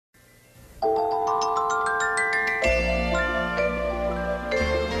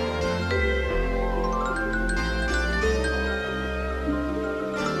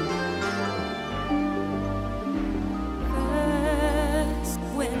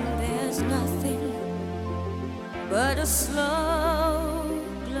a slow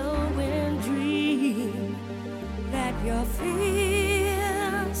glowing dream that your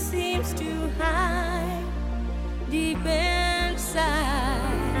fear seems to hide deep inside.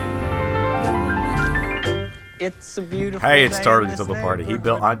 It's a beautiful Hey, it's day Turtle in to the this party. He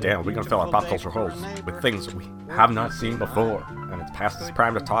built on down. We're gonna fill our pop culture neighborhood. holes with things that we have not seen before, and it's past its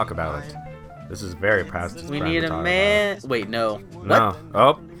prime to talk about it. This is very past its We prime need to a talk man. Wait, no. about it. No.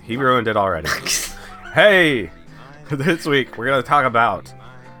 Oh, he ruined it already. Hey, this week we're gonna talk about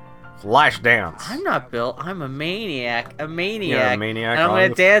Flashdance. I'm not Bill. I'm a maniac. A maniac. Yeah, a maniac And I'm on gonna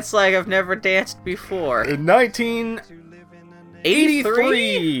the- dance like I've never danced before. In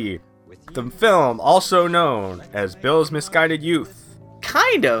 1983, the film, also known as Bill's Misguided Youth,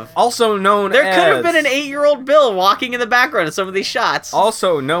 Kind of. also known There as... could have been an 8-year-old Bill walking in the background of some of these shots.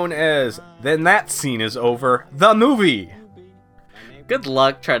 Also known as Then That Scene Is Over, the movie. Good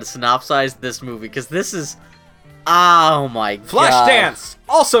luck trying to synopsize this movie, because this is... Oh my god. Flashdance,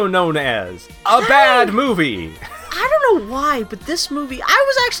 also known as a bad movie. I don't know why, but this movie... I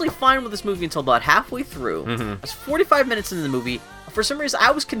was actually fine with this movie until about halfway through. I was 45 minutes into the movie. For some reason,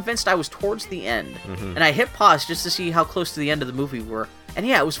 I was convinced I was towards the end. And I hit pause just to see how close to the end of the movie we were. And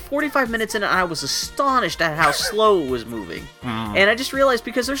yeah, it was 45 minutes in, and I was astonished at how slow it was moving. And I just realized,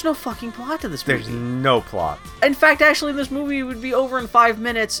 because there's no fucking plot to this movie. There's no plot. In fact, actually, this movie would be over in 5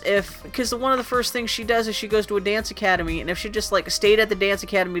 minutes if... Because one of the first things she does is she goes to a dance academy, and if she just, like, stayed at the dance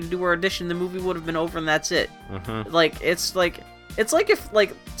academy to do her audition, the movie would have been over and that's it. Like, it's like if,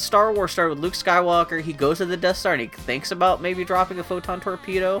 like, Star Wars started with Luke Skywalker, he goes to the Death Star and he thinks about maybe dropping a photon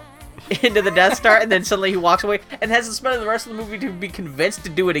torpedo into the Death Star, and then suddenly he walks away and has to spend the rest of the movie to be convinced to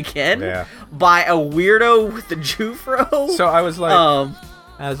do it again by a weirdo with the Jufro. So I was like,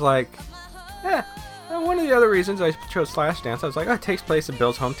 one of the other reasons I chose Flashdance, I was like, oh, it takes place in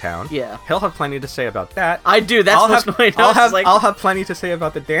Bill's hometown. Yeah. He'll have plenty to say about that. I do. That's most of my notes. I'll have plenty to say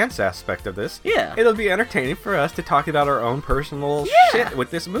about the dance aspect of this. Yeah. It'll be entertaining for us to talk about our own personal shit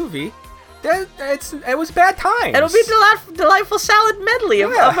with this movie. It was bad times. It'll be a delightful salad medley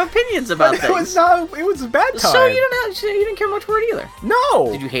of opinions about but things. It was a bad time. So you didn't care much for it either.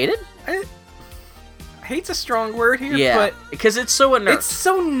 No. Did you hate it? Hate's a strong word here, Yeah, but because it's so inert. it's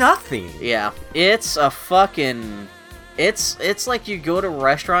so nothing. Yeah, it's a fucking. It's like you go to a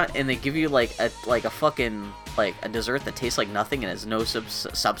restaurant and they give you like a fucking like a dessert that tastes like nothing and has no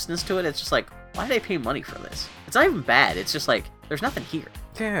substance to it. It's just like, why did I pay money for this? It's not even bad. It's just like there's nothing here.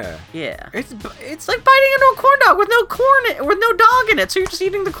 Yeah. Yeah. It's like biting into a corn dog with no dog in it. So you're just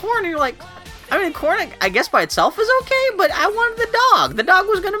eating the corn and you're like, I mean, corn I guess by itself is okay, but I wanted the dog. The dog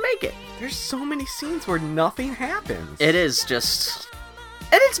was gonna make it. There's so many scenes where nothing happens. It is just...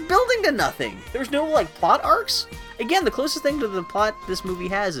 And it's building to nothing. There's no, like, plot arcs. Again, the closest thing to the plot this movie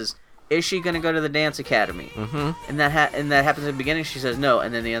has is she going to go to the dance academy? Mm-hmm. And that happens at the beginning. She says no,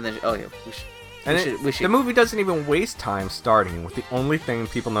 and then the end, oh, yeah, we should. The movie doesn't even waste time starting with the only thing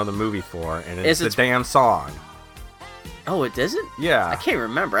people know the movie for, and it's the damn song. Oh, it doesn't? Yeah. I can't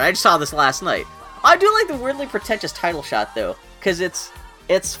remember. I just saw this last night. I do like the weirdly pretentious title shot, though, because it's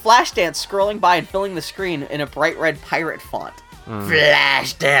Flashdance scrolling by and filling the screen in a bright red pirate font.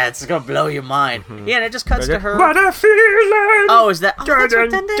 Flashdance, it's gonna blow your mind. Yeah, and it just cuts to her. What a feeling! Oh, is that? Oh, that's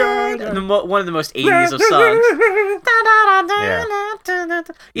one of the most 80s of songs.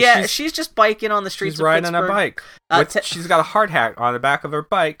 Yeah, she's just biking on the streets of Pittsburgh. She's riding a bike. She's got a hard hat on the back of her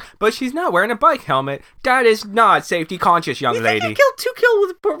bike, but she's not wearing a bike helmet. That is not safety conscious, young lady. You killed two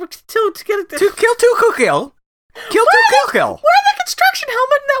get it. Two kill. Kill. Wear the construction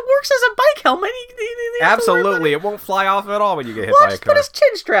helmet that works as a bike helmet. Absolutely, it won't fly off at all when you get hit by a car. Just put his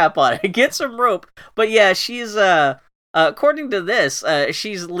chin strap on it. Get some rope. But yeah, she's according to this,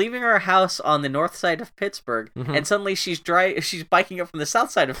 she's leaving her house on the north side of Pittsburgh, and suddenly she's biking up from the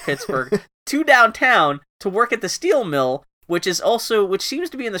south side of Pittsburgh to downtown to work at the steel mill, which seems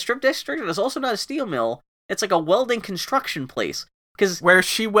to be in the Strip District, and it's also not a steel mill. It's like a welding construction place. Where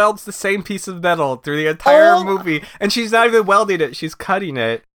she welds the same piece of metal through the entire movie, and she's not even welding it; she's cutting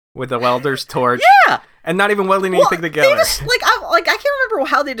it with a welder's torch. Yeah, and not even welding anything together. I can't remember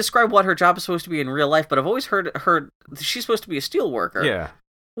how they describe what her job is supposed to be in real life, but I've always heard she's supposed to be a steel worker. Yeah,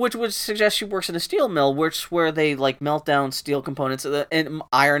 which would suggest she works in a steel mill, where they like melt down steel components and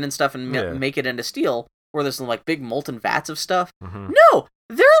iron and stuff and make it into steel. Where there's like big molten vats of stuff. No,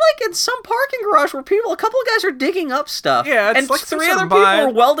 they're like in some parking garage where a couple of guys are digging up stuff. Yeah, it's and like 3 other people are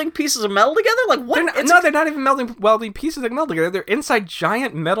welding pieces of metal together. Like what? They're not even welding pieces of metal together. They're inside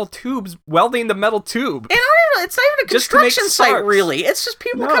giant metal tubes welding the metal tube. And it's not even a construction site, really. It's just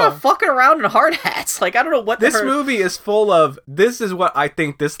people kind of fucking around in hard hats. Like I don't know what. This movie is full of. This is what I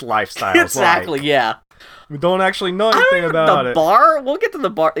think this lifestyle is exactly. like. Yeah. We don't actually know I anything don't know, about the it. bar. We'll get to the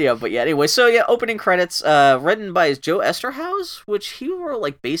bar. Yeah, but yeah. Anyway, so yeah, opening credits. Written by Joe Esterhaus, which he wrote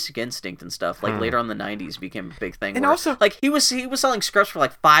like Basic Instinct and stuff. Like later on in the '90s, became a big thing. And where, also, like he was selling scripts for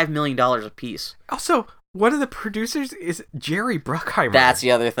like $5 million a piece. Also, one of the producers is Jerry Bruckheimer. That's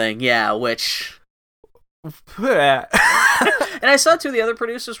the other thing. Yeah, which. Yeah. And I saw two of the other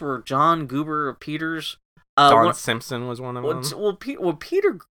producers were John Gruber Peters. Don Simpson was one of them. Well,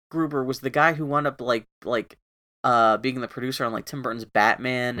 Peter Gruber was the guy who wound up being the producer on like Tim Burton's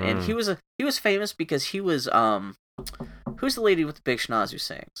Batman, and he was famous because he was who's the lady with the big schnoz who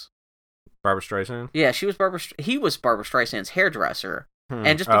sings? Barbra Streisand. Yeah, he was Barbra Streisand's hairdresser.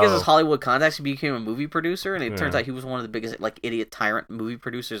 And just because of his Hollywood contacts, he became a movie producer, and it turns out he was one of the biggest like idiot tyrant movie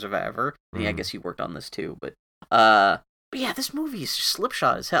producers of ever. And I guess he worked on this too, but yeah, this movie is just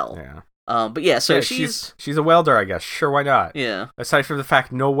slipshod as hell. Yeah. But yeah, so Yeah, she's she's a welder, I guess. Sure, why not? yeah. Aside from the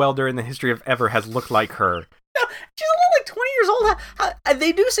fact no welder in the history of ever has looked like her. No, she's only like 20 years old.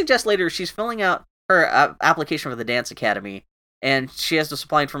 They do suggest later she's filling out her application for the dance academy, and she has to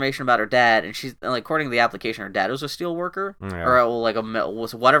supply information about her dad. And she's like, according to the application, her dad was a steel worker, or like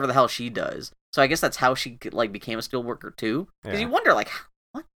was whatever the hell she does. So I guess that's how she like became a steel worker too. Because you wonder like.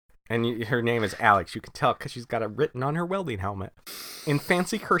 And her name is Alex. You can tell because she's got it written on her welding helmet in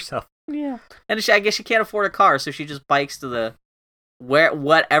fancy cursive. Yeah. And I guess she can't afford a car, so she just bikes to the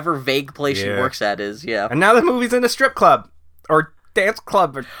whatever vague place she works at is. Yeah. And now the movie's in a strip club or dance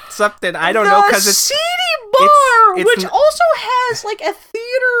club or something. I don't know because it's seedy bar, which also has like a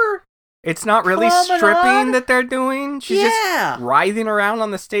theater. It's not really promenade? stripping that they're doing. She's Yeah. just writhing around on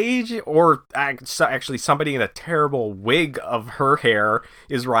the stage, or actually somebody in a terrible wig of her hair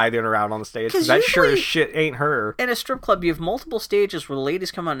is writhing around on the stage. 'Cause That sure as usually- shit ain't her. In a strip club, you have multiple stages where the ladies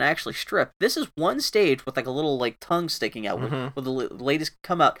come out and actually strip. This is one stage with like a little like tongue sticking out, where the ladies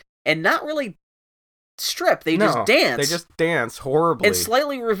come out and not really strip. They just dance. They just dance horribly. in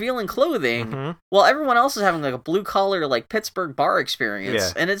slightly revealing clothing, while everyone else is having like a blue collar like Pittsburgh bar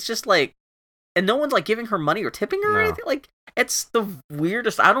experience, and it's just like, and no one's like giving her money or tipping her or anything. Like it's the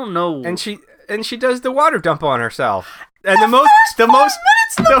weirdest. I don't know. And she does the water dump on herself. And the Oh,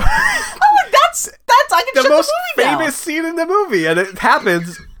 that's I can the shut most the movie down. famous scene in the movie, and it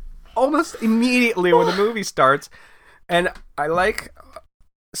happens almost immediately when the movie starts. And I like,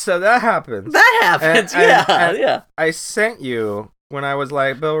 so that happens. That happens. And yeah. I sent you when I was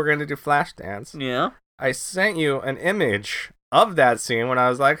like, Bill, we're gonna do Flashdance. Yeah. I sent you an image of that scene when I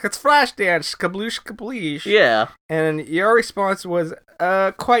was like, it's Flashdance, kabloosh kableesh. Yeah. And your response was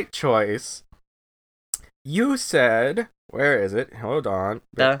quite choice. You said, where is it? Hold on.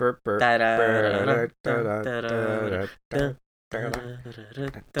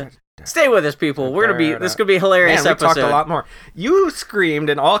 Stay with us, people. This could be a hilarious Man, we episode. talked a lot more. You screamed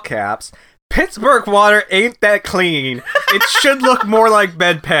in all caps, Pittsburgh water ain't that clean. It should look more like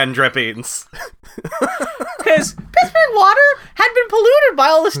bedpan drippings. Because Pittsburgh water had been polluted by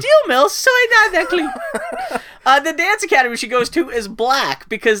all the steel mills, so it's not that clean. The dance academy she goes to is black,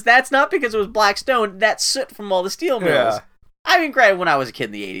 because that's not because it was black stone, that's soot from all the steel mills. Yeah. I mean, granted, when I was a kid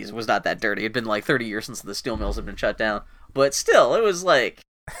in the 80s, it was not that dirty. It'd been like 30 years since the steel mills had been shut down. But still, it was like,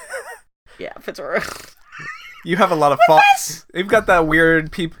 yeah, Pittsburgh. You have a lot of faults. You've got that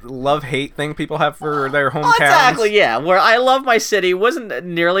weird love-hate thing people have for their hometowns. Exactly, yeah. Where I love my city wasn't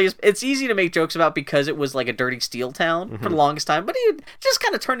nearly as... It's easy to make jokes about because it was like a dirty steel town for the longest time, but it just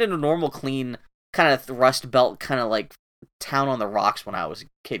kind of turned into a normal, clean, kind of Rust Belt, kind of like town on the rocks when I was a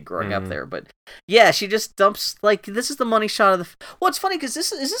kid growing up there. But yeah, she just dumps, like, this is the money shot of the... Well, it's funny because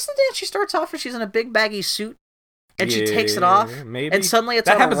is this the dance she starts off where she's in a big baggy suit? And she takes it off, maybe. and suddenly it's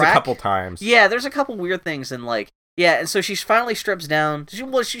that on a happens rack. a couple times. Yeah, there's a couple weird things, and like, yeah, and so she finally strips down.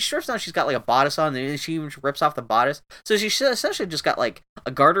 She strips down. She's got like a bodice on, and then she even rips off the bodice. So she essentially just got like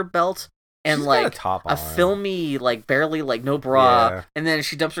a garter belt and She's like got a top on. filmy, like barely like no bra, Yeah. and then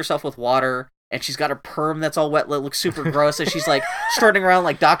she dumps herself with water. And she's got her perm that's all wet, looks super gross, and she's like strutting around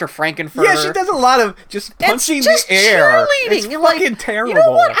like Dr. Frankenfurter. Yeah, she does a lot of just punching It's just the air. cheerleading. It's You're like, fucking terrible. You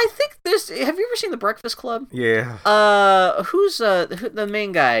know what? I think this. Have you ever seen The Breakfast Club? Yeah. Who's the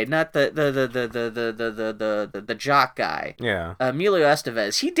main guy? Not the jock guy. Yeah. Emilio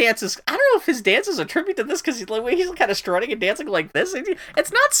Estevez. He dances. I don't know if his dances are tribute to this because he's like he's kind of strutting and dancing like this.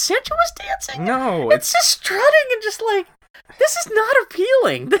 It's not sensuous dancing. No, it's just strutting and just like this is not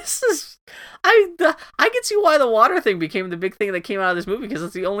appealing. This is. I can see why the water thing became the big thing that came out of this movie because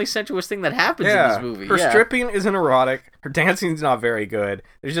it's the only sensuous thing that happens in this movie. Her stripping isn't erotic. Her dancing's not very good.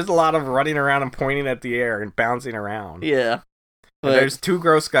 There's just a lot of running around and pointing at the air and bouncing around. Yeah. And there's two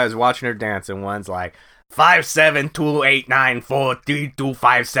gross guys watching her dance, and one's like,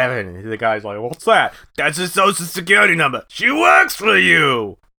 5728943257. The guy's like, what's that? That's his social security number. She works for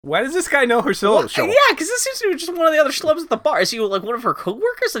you. Why does this guy know her social? Yeah, because this seems to be just one of the other schlubs at the bar. Is he like one of her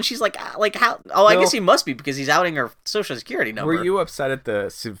coworkers? And she's like how? Oh, I guess he must be because he's outing her social security number. Were you upset at the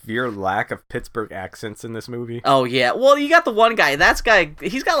severe lack of Pittsburgh accents in this movie? Oh yeah. Well, you got the one guy.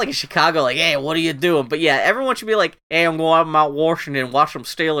 He's got like a Chicago, like, hey, what are you doing? But yeah, everyone should be like, hey, I'm going out in Mount Washington, watch some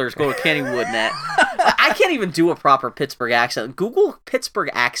Steelers go to Kennywood and that. I can't even do a proper Pittsburgh accent. Google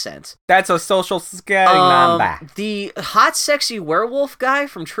Pittsburgh accent. That's a social security number. The hot, sexy werewolf guy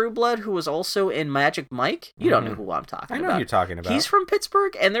from True Blood, who was also in Magic Mike. You don't know who I'm talking about. I know who you're talking about. He's from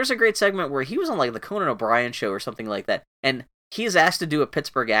Pittsburgh, and there's a great segment where he was on like the Conan O'Brien show or something like that, and he is asked to do a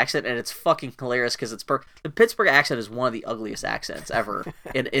Pittsburgh accent, and it's fucking hilarious because the Pittsburgh accent is one of the ugliest accents ever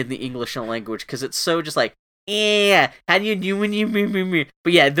in the English language because it's so just like, yeah, how do you do when you me?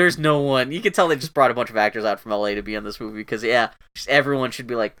 But yeah, there's no one. You can tell they just brought a bunch of actors out from LA to be on this movie because just everyone should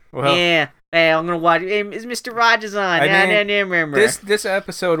be like, hey, I'm gonna watch. Hey, is Mr. Rogers on? This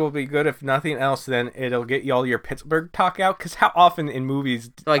episode will be good if nothing else. Then it'll get you all your Pittsburgh talk out. Because how often in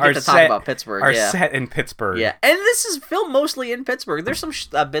movies I get to talk about Pittsburgh? Are set in Pittsburgh? Yeah, and this is filmed mostly in Pittsburgh. There's some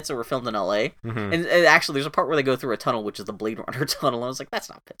bits that were filmed in LA, and actually, there's a part where they go through a tunnel, which is the Blade Runner tunnel. I was like, that's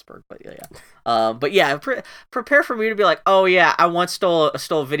not Pittsburgh, but yeah. But yeah, prepare for me to be like, oh yeah, I once stole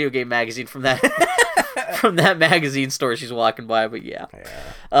a video game magazine from that from that magazine store she's walking by. But yeah.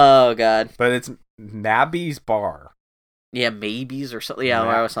 Oh god. But it's Mabby's Bar. Yeah, Maybes or something.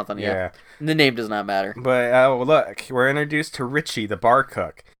 Yeah, or something. Yeah. The name does not matter. But look, we're introduced to Richie, the bar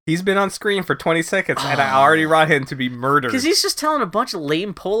cook. He's been on screen for 20 seconds, and I already brought him to be murdered. Because he's just telling a bunch of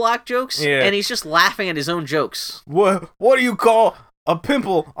lame Polak jokes, and he's just laughing at his own jokes. What do you call a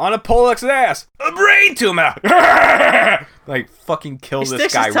pimple on a Polak's ass? A brain tumor! Like, fucking kill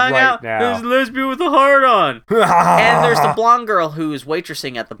this guy right now. There's a lesbian with a heart on. And there's the blonde girl who's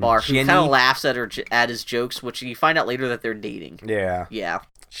waitressing at the bar who kind of laughs at his jokes, which you find out later that they're dating. Yeah. Yeah.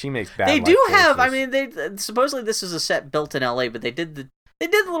 She makes bad They do have, I mean, they supposedly this is a set built in LA, but they did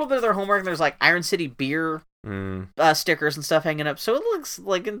a little bit of their homework. There's like Iron City beer stickers and stuff hanging up, so it looks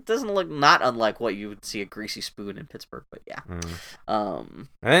like it doesn't look not unlike what you would see a Greasy Spoon in Pittsburgh, but yeah. And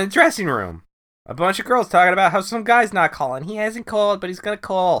then the dressing room. A bunch of girls talking about how some guy's not calling. He hasn't called, but he's gonna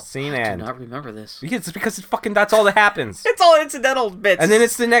call. Scene end. I do not remember this. It's because that's all that happens. It's all incidental bits. And then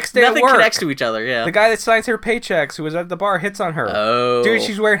it's the next day at work. Nothing connects to each other, yeah. The guy that signs her paychecks, who was at the bar, hits on her. Oh. Dude,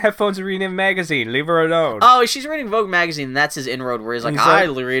 she's wearing headphones and reading a magazine. Leave her alone. Oh, she's reading Vogue magazine, and that's his inroad where he's like, I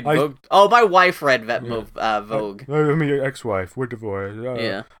read Vogue. Oh, my wife read Vogue. I'm your ex-wife. We're divorced.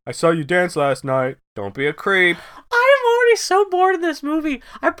 Yeah. I saw you dance last night. Don't be a creep. I am already so bored of this movie.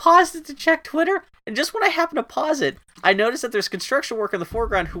 I paused it to check Twitter, and just when I happened to pause it, I noticed that there's construction work in the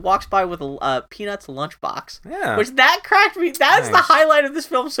foreground who walks by with a Peanuts lunchbox. Yeah. Which that cracked me. That's the highlight of this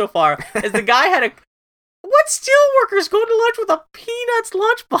film so far, is the guy had what steel workers go to lunch with a Peanuts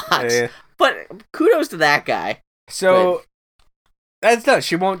lunchbox? Yeah. But kudos to that guy. So... That's done.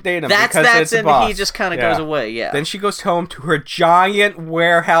 She won't date him because it's a and boss. He just kind of goes away, yeah. Then she goes home to her giant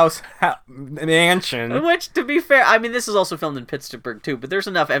warehouse mansion. Which, to be fair, I mean, this is also filmed in Pittsburgh, too, but there's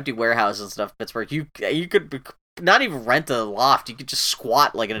enough empty warehouses and stuff in Pittsburgh. You could not even rent a loft. You could just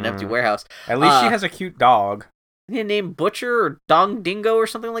squat, like, in an empty warehouse. At least she has a cute dog. Named Butcher or Dong Dingo or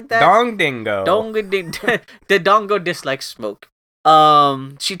something like that? Dong Dingo. The Dongo dislikes smoke.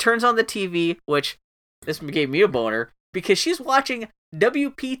 She turns on the TV, which, this gave me a boner, because she's watching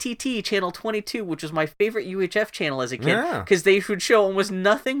WPTT Channel 22, which was my favorite UHF channel as a kid, because they would show almost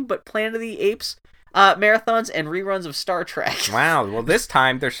nothing but Planet of the Apes marathons and reruns of Star Trek. Wow, well this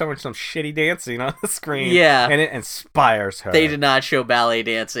time they're showing some shitty dancing on the screen. Yeah. And it inspires her. They did not show ballet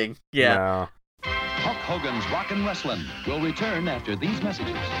dancing. Yeah. No. Hulk Hogan's Rockin' Wrestling will return after these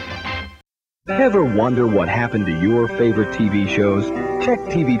messages. Ever wonder what happened to your favorite TV shows? Check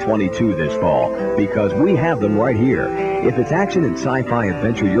TV22 this fall, because we have them right here. If it's action and sci-fi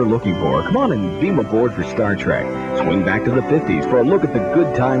adventure you're looking for, come on and beam aboard for Star Trek. Swing back to the 50s for a look at the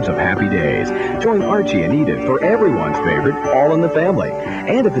good times of happy days. Join Archie and Edith for everyone's favorite, All in the Family.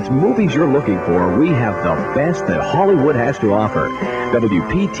 And if it's movies you're looking for, we have the best that Hollywood has to offer.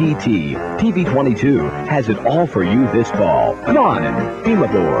 WPTT TV22 has it all for you this fall. Come on and beam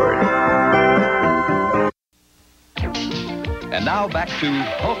aboard. And now back to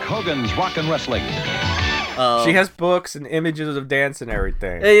Hulk Hogan's Rockin' Wrestling. She has books and images of dance and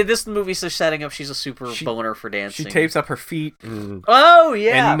everything. This movie's just setting up she's a super boner for dancing. She tapes up her feet. And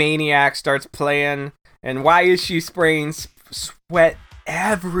Maniac starts playing. And why is she spraying sweat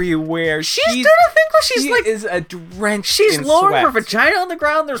everywhere? She's doing a thing she's she like is a drenched she's in lowering sweat. her vagina on the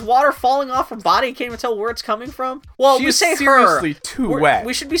ground. There's water falling off her body. You can't even tell where it's coming from. Well, She we is say seriously her. too We're- wet.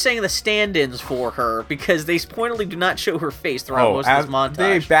 We should be saying the stand-ins for her because they pointedly do not show her face throughout most of this montage.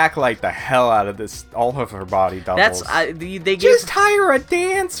 They backlight the hell out of this. All of her body doubles. They gave. Just hire a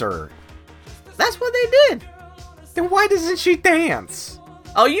dancer. That's what they did. Then why doesn't she dance?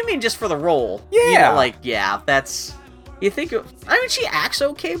 Oh, you mean just for the role? Yeah. That's. You think? I mean, she acts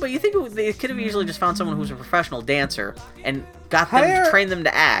okay, but you think they could have easily just found someone who's a professional dancer and got them to train them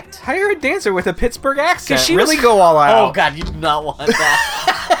to act. Hire a dancer with a Pittsburgh accent. She Really was- go all out. Oh God, you do not want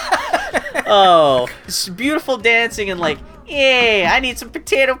that. Oh, it's beautiful dancing and like, yeah, I need some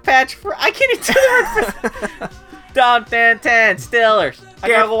potato patch for. I can't even do the word. Down, ten, Stillers. I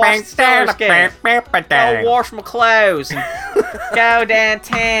gotta go watch the Stillers game. Go wash my clothes and go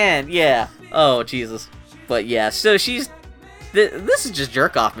downtown. Yeah. Oh Jesus. But yeah, so she's. This is just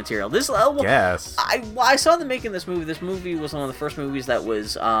jerk off material. This. Yes. I saw them making this movie. This movie was one of the first movies that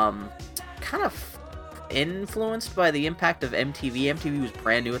was kind of influenced by the impact of MTV. MTV was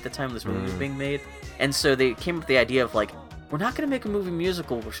brand new at the time this movie was being made, and so they came up with the idea of like, we're not going to make a movie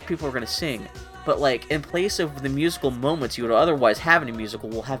musical where people are going to sing, but like in place of the musical moments you would otherwise have in a musical,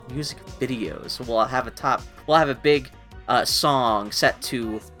 we'll have music videos. So we'll have a big song set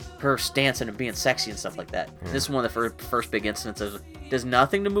to her dancing and being sexy and stuff like that. This is one of the first big instances. Does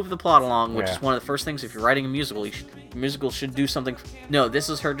nothing to move the plot along, which is one of the first things. If you're writing a musical, the musical should do something. No, this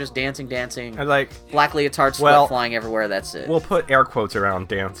is her just dancing. I like. Black leotard, sweat flying everywhere. That's it. We'll put air quotes around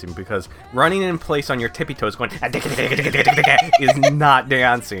dancing because running in place on your tippy toes going is not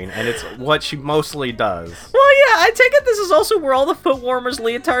dancing, and it's what she mostly does. Well, yeah, I take it this is also where all the foot warmers,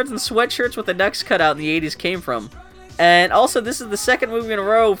 leotards, and sweatshirts with the necks cut out in the 80s came from. And also, this is the second movie in a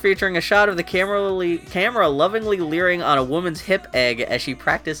row featuring a shot of the camera lovingly leering on a woman's hip egg as she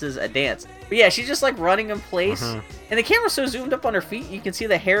practices a dance. But yeah, she's just like running in place, and the camera's so zoomed up on her feet, you can see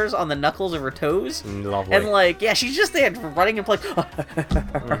the hairs on the knuckles of her toes. Lovely. And like, yeah, she's just there running in place.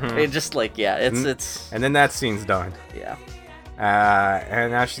 It just like, yeah, it's. And then that scene's done. Yeah.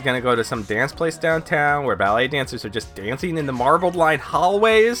 And now she's gonna go to some dance place downtown where ballet dancers are just dancing in the marbled-lined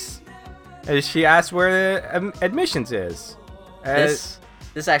hallways. As she asks where the admissions is. This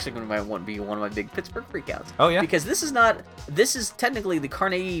is actually going to be one of my big Pittsburgh freakouts. Oh, yeah? Because this is technically the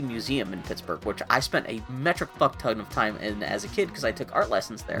Carnegie Museum in Pittsburgh, which I spent a metric fuck ton of time in as a kid because I took art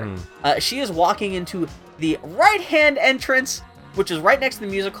lessons there. She is walking into the right-hand entrance, which is right next to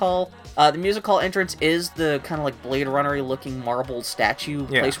the music hall. The music hall entrance is the kind of like Blade Runner-y looking marble statue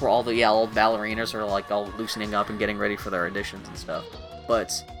place where all the ballerinas are like all loosening up and getting ready for their auditions and stuff.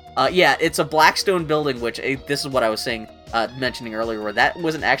 But yeah, it's a Blackstone building, which this is what I was saying, mentioning earlier, where that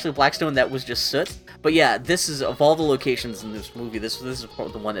wasn't actually Blackstone, that was just soot. But yeah, this is, of all the locations in this movie, this is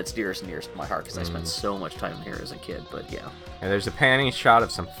the one that's dearest and nearest to my heart, because I spent so much time here as a kid, but yeah. And there's a panning shot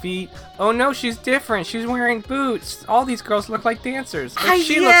of some feet. Oh no, she's different. She's wearing boots. All these girls look like dancers. But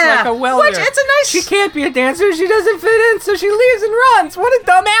she looks like a welder. Which, it's a nice... She can't be a dancer. She doesn't fit in, so she leaves and runs. What a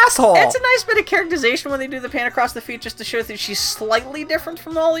dumb asshole. It's a nice bit of characterization when they do the pan across the feet just to show that she's slightly different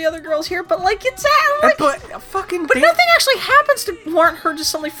from all the other girls here, but like, it's like... But nothing actually happens to warrant her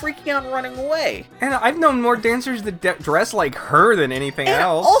just suddenly freaking out and running away. And I've known more dancers that dress like her than anything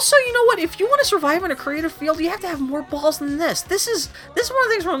else. Also, you know what? If you want to survive in a creative field, you have to have more balls than this. This is one of the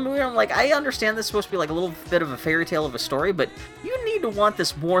things from the movie I'm like, I understand this is supposed to be like a little bit of a fairy tale of a story, but you need to want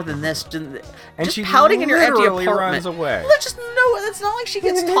this more than this. And just she pouting in your empty literally apartment. runs away. It's not like she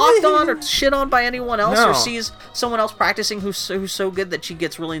gets talked on or shit on by anyone else No. or sees someone else practicing who's so good that she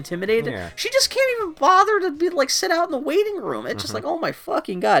gets really intimidated. Yeah. She just can't even bother to be like sit out in the waiting room. It's just like, oh my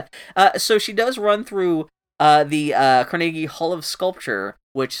fucking god. So she does run through the Carnegie Hall of Sculpture,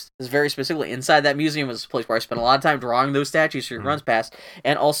 which is very specifically inside that museum, is a place where I spent a lot of time drawing those statues she runs past,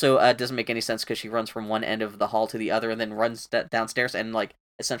 and also doesn't make any sense because she runs from one end of the hall to the other and then runs downstairs and like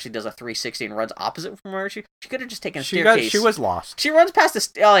essentially does a 360 and runs opposite from where she could have just taken a staircase. She was lost. She runs past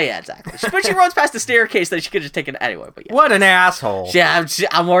the oh yeah, exactly. But she runs past the staircase that she could have just taken anyway. But yeah. What an asshole. Yeah,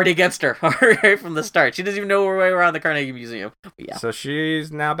 I'm already against her right from the start. She doesn't even know her way around the Carnegie Museum. But yeah. So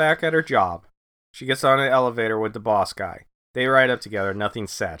she's now back at her job. She gets on an elevator with the boss guy. They ride up together,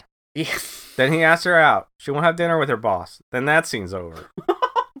 nothing's said. Yeah. Then he asks her out. She won't have dinner with her boss. Then that scene's over.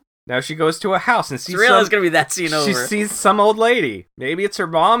 Now she goes to a house and sees It's gonna be that scene over. She sees some old lady. Maybe it's her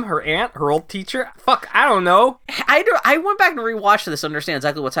mom, her aunt, her old teacher. Fuck, I don't know. I went back and rewatched this to understand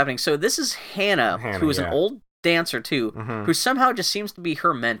exactly what's happening. So this is Hannah who is an old dancer too, who somehow just seems to be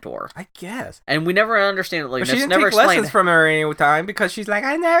her mentor. I guess. And we never understand it. Like, But she it's didn't never take lessons explained. from her any time because she's like,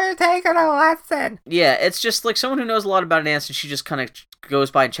 I never taken a lesson. Yeah, it's just like someone who knows a lot about dance, and she just kind of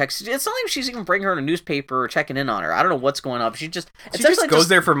goes by and checks. It's not like she's even bringing her in a newspaper or checking in on her. I don't know what's going on. But she just goes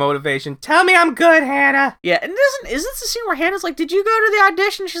there for motivation. Tell me I'm good, Hannah. Yeah, and isn't this the scene where Hannah's like, "Did you go to the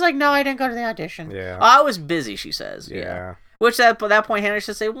audition?" She's like, "No, I didn't go to the audition. Yeah. I was busy." She says. Yeah. Which at that point, Hannah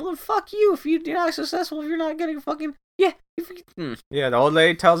should say, "Well, then fuck you if you're not successful. If you're not getting fucking yeah." Yeah, the old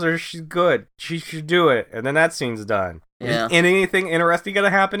lady tells her she's good. She should do it, and then that scene's done. Yeah. Is anything interesting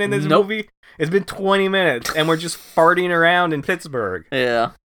gonna happen in this Nope. movie? It's been 20 minutes, and we're just farting around in Pittsburgh.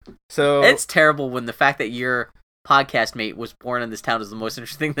 Yeah. So It's terrible when the fact that your podcast mate was born in this town is the most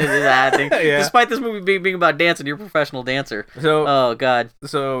interesting thing that is happening. Yeah. Despite this movie being about dance and you're a professional dancer. So Oh, God.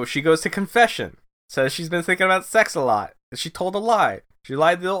 So she goes to confession. Says she's been thinking about sex a lot. And she told a lie. She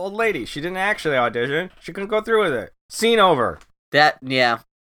lied to the old lady. She didn't actually audition. She couldn't go through with it. Scene over. Yeah.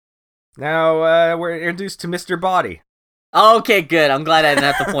 Now we're introduced to Mr. Body. Okay, good. I'm glad I didn't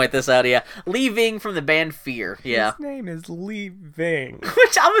have to point this out. Yeah. Leaving from the band Fear. Yeah. His name is Lee Ving.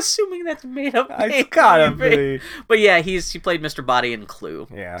 Which I'm assuming that's made up. It's gotta be. But yeah, he played Mr. Body in Clue.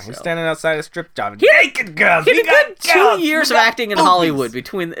 Yeah, he's so. standing outside a strip job. He- Naked girls. He We had a good got 2 years We of got acting in boobies. Hollywood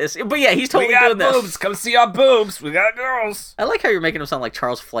between this. But yeah, he's totally We got doing this. boobs. Come see our boobs. We got girls. I like how you're making him sound like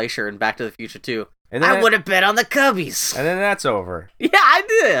Charles Fleischer in Back to the Future too. And then I would have bet on the Cubbies. And then that's over. Yeah, I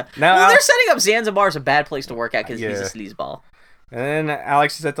did. Now, Well, they're setting up Zanzibar as a bad place to work at because he's Yeah. a sleazeball. And then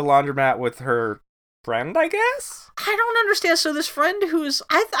Alex is at the laundromat with her friend, I guess? I don't understand. So this friend who's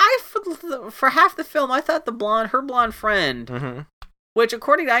for half the film, I thought her blonde friend, Mm-hmm. which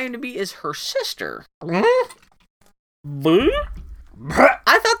according to IMDb is her sister.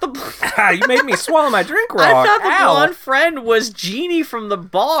 I thought the You made me swallow my drink wrong. I thought the Ow. blonde friend was Jeannie from the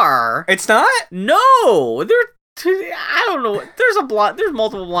bar. It's not? No, I don't know. There's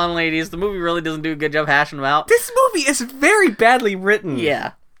multiple blonde ladies. The movie really doesn't do a good job hashing them out. This movie is very badly written.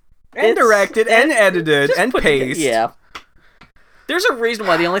 Yeah. And It's- directed and edited just and put together- paced. Yeah. There's a reason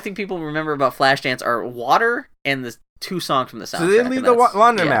why the only thing people remember about Flashdance are Water and the 2 songs from the soundtrack. So they leave and the that's-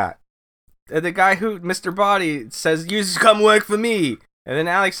 laundromat. yeah. And the guy who, Mr. Body, says, you just come work for me. And then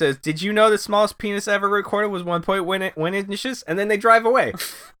Alex says, did you know the smallest penis ever recorded was 1.1 inches? And then they drive away.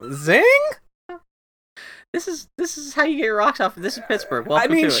 Zing? This is how you get your rocks off. This is Pittsburgh. I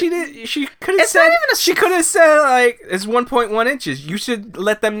Welcome mean, to she it. did. She could have It's said. not even a- She could have said like it's 1.1 inches. You should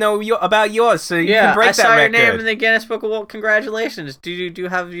let them know about yours so you can break I that saw your record. name in the Guinness Book of World. Congratulations. Do you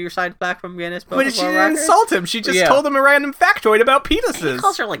have your side back from Guinness Book But of she World didn't Records? insult him. She just told him a random factoid about He penises.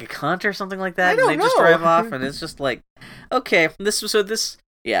 calls her like a cunt or something like that. I don't and they just know. drive off, and it's just like, okay,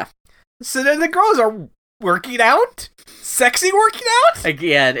 yeah. So then the girls are working out, sexy working out.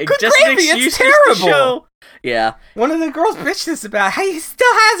 Again, Good just gravy, an it's excuse terrible. to show. Yeah. One of the girls bitched this about, hey, he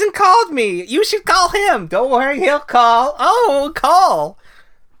still hasn't called me. You should call him. Don't worry, he'll call. Oh, call.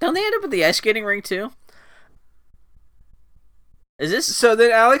 Don't they end up at the ice skating rink too? Is this? So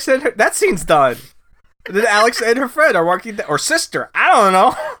then Alex and her, that scene's done. Then Alex and her friend are walking, or sister, I don't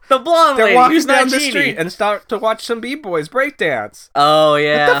know. The blonde They're lady walking who's down not the Jeannie. street and start to watch some b-boys breakdance. Oh What the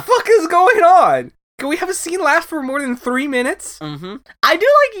yeah. fuck is going on? Can we have a scene last for more than 3 minutes? Mm-hmm. I do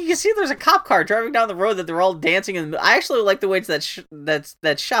like you can see there's a cop car driving down the road that they're all dancing, and I actually like the way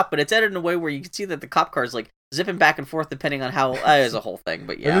that's shot, but it's edited in a way where you can see that the cop car is like zipping back and forth depending on how is a whole thing.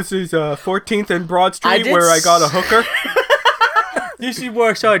 But And yeah, this is 14th and Broad I Street did where I got a hooker. this is where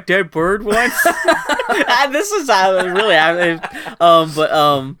I saw a dead bird once. This is really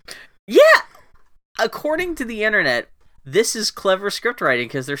yeah. According to the internet, this is clever script writing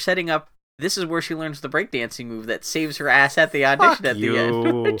because they're setting up. This is where she learns the breakdancing move that saves her ass at the audition Fuck at you. the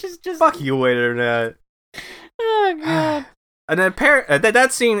end. Which is just Fuck you, internet. oh god. And then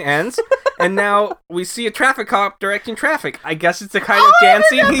that scene ends, and now we see a traffic cop directing traffic. I guess it's the kind of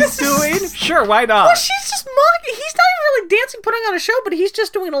dancing no, he's this is- doing. Sure, why not? Well, she's just mocking. He's not even really dancing, putting on a show, but he's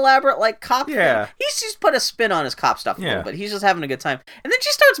just doing elaborate like cop. Yeah. He's just put a spin on his cop stuff a Yeah. little bit. He's just having a good time, and then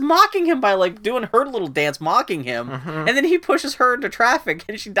she starts mocking him by like doing her little dance, mocking him, Mhm. and then he pushes her into traffic,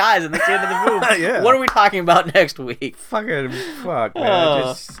 and she dies, and that's the end of the movie. Yeah. What are we talking about next week? Fucking fuck, man.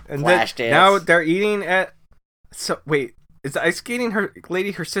 Oh, And Flash then, dance. now they're eating at. So wait, is the ice skating her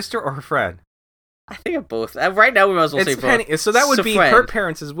lady her sister or her friend? I think of both. Right now, we might as well say It's both. Penny. So that would It's a be friend. her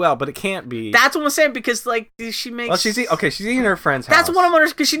parents as well, but it can't be. That's what I'm saying because like she makes. Well, she's she's eating her friend's house. That's what I'm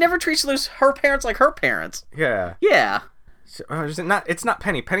understanding because she never treats her parents like her parents. Yeah. Yeah. So, is it not? It's not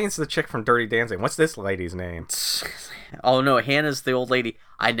Penny. Penny's the chick from Dirty Dancing. What's this lady's name? Oh no, Hannah's the old lady.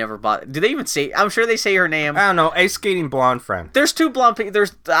 I never bought. Do they even say? I'm sure they say her name. I don't know. Ice skating blonde friend. There's 2 blonde people.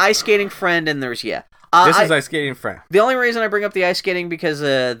 There's the ice skating friend, and there's This is ice skating friend. The only reason I bring up the ice skating because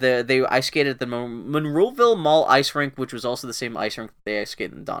they ice skated at the Monroeville Mall ice rink, which was also the same ice rink they ice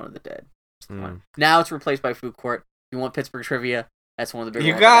skated in Dawn of the Dead. Now it's replaced by food court. If you want Pittsburgh trivia, that's one of the big.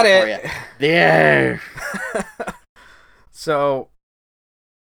 You got it. Yeah. So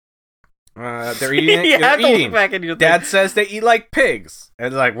they're eating. You they're have to eating. look back at your Dad thing. says they eat like pigs. And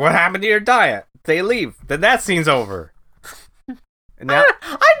it's like, what happened to your diet? They leave. Then that scene's over. And now,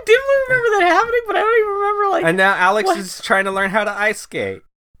 I dimly remember that happening, but I don't even remember like. and now Alex what? is trying to learn how to ice skate.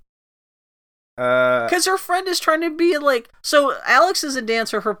 Because her friend is trying to be like. So Alex is a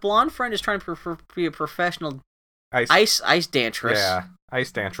dancer. Her blonde friend is trying to be a professional ice danceress. Yeah,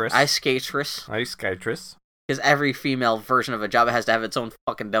 ice danceress. Ice skatress. Ice skatress. Because every female version of a job has to have its own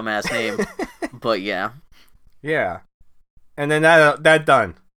fucking dumbass name. But yeah. Yeah. And then that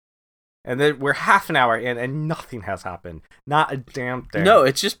done. And then we're half an hour in and nothing has happened. Not a damn thing. No,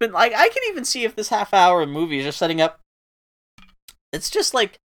 it's just been like I can even see if this half hour movie is just setting up. It's just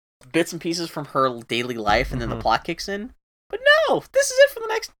like bits and pieces from her daily life, and then the plot kicks in. But no, this is it for the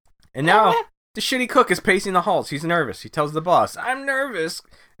next. And now the shitty cook is pacing the halls. He's nervous. He tells the boss, "I'm nervous,"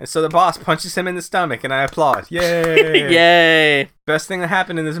 and so the boss punches him in the stomach, and I applaud. Yay! Yay! Best thing that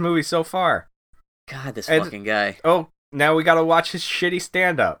happened in this movie so far. God, this fucking guy. Oh, now we gotta watch his shitty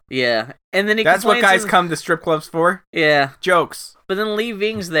stand-up. Yeah, and then he. That's what complains guys come to strip clubs for. Yeah, Jokes. but then Lee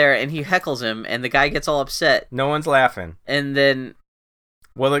Ving's there, and he heckles him, and the guy gets all upset, No one's laughing. and then.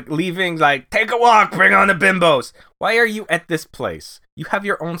 Well, like, leaving's like, take a walk, bring on the bimbos. Why are you at this place? You have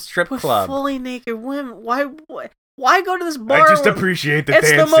your own strip With club. fully naked women. Why go to this bar? I just appreciate the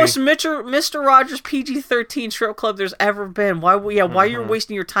It's dancing. the most Mr. Rogers PG-13 strip club there's ever been. Why you're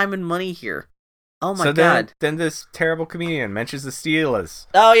wasting your time and money here? Oh my god. Then this terrible comedian mentions the Steelers.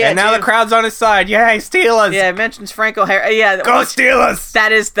 Oh yeah. And now the crowd's on his side. Yay, Steelers! Yeah, it mentions Franco Harris. Yeah. Go Steelers!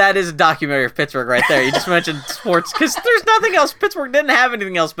 That is a documentary of Pittsburgh right there. You just mentioned sports because there's nothing else. Pittsburgh didn't have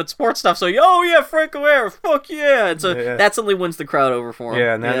anything else but sports stuff. So oh yeah, Franco Harris, fuck yeah. And so that suddenly wins the crowd over for him.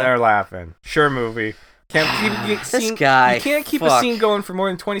 Yeah, and then they're laughing. Sure movie. Can't keep This guy. You can't keep a Fuck. scene going for more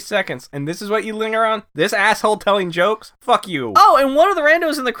than 20 seconds. And this is what you linger on? This asshole telling jokes? Fuck you. Oh, and one of the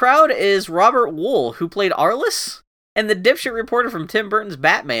randos in the crowd is Robert Wool, who played Arliss, and the dipshit reporter from Tim Burton's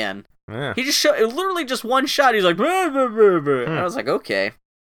Batman. Yeah. He just literally just one shot. He's like, "Bah, bah, bah, bah." And I was like, okay,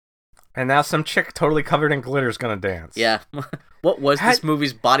 And now some chick totally covered in glitter is gonna dance. yeah. What was this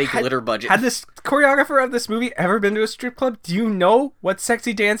movie's body glitter budget? Had this choreographer of this movie ever been to a strip club? Do you know what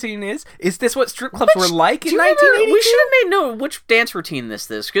sexy dancing is? Is this what strip clubs were like in 1982? We should have made note which dance routine this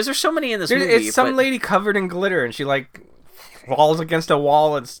is, because there's so many in this movie. It's some but- lady covered in glitter, and she like falls against a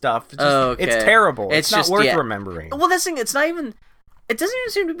wall and stuff. It's, just, Okay. it's terrible. It's not just, worth yeah. remembering. Well, this thing, it's not even. It doesn't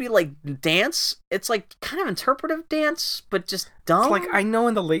even seem to be like dance. It's like kind of interpretive dance, but just dumb. It's like, I know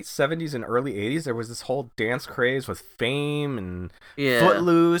in the late 70s and early 80s there was this whole dance craze with Fame and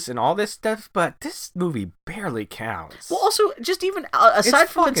Footloose and all this stuff, but this movie barely counts. Well, also, just even aside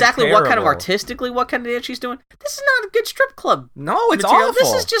from fucking exactly what kind of terrible. artistically, what kind of dance she's doing, this is not a good strip club. No, it's material. awful.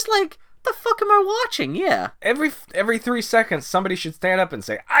 This is just like, the fuck am I watching? Yeah. Every 3 seconds somebody should stand up and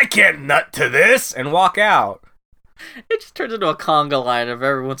say, I can't nut to this, and walk out. It just turns into a conga line of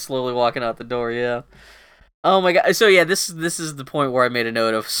everyone slowly walking out the door, yeah. Oh my god. So yeah, this is the point where I made a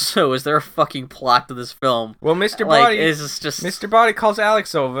note of, so is there a fucking plot to this film? Well, Mr. Like, Body, is this just... Mr. Body calls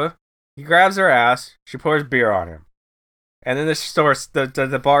Alex over. He grabs her ass. She pours beer on him. And then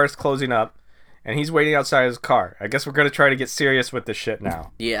the bar is closing up, and he's waiting outside his car. I guess we're going to try to get serious with this shit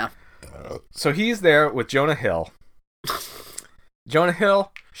now. Yeah. So he's there with Jonah Hill. Jonah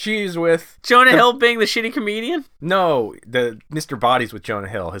Hill, she's with... Jonah Hill being the shitty comedian? No, the Mr. Body's with Jonah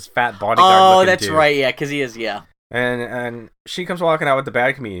Hill, his fat bodyguard looking that's dude. right, yeah, because he is, yeah. And she comes walking out with the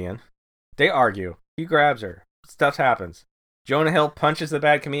bad comedian. They argue. He grabs her. Stuff happens. Jonah Hill punches the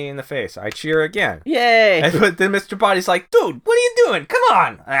bad comedian in the face. I cheer again. Yay! But then Mr. Body's like, dude, what are you doing? Come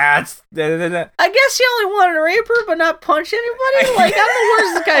on. I guess he only wanted to rape her, but not punch anybody? Like, I don't know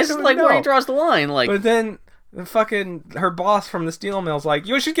where's this guy's, like, where he draws the line. Like, But then her boss from the steel mill's like,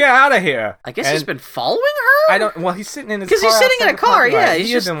 you should get out of here. I guess he's been following her? Well, he's sitting in his car. Because he's sitting in a outside the car, parking lot. yeah.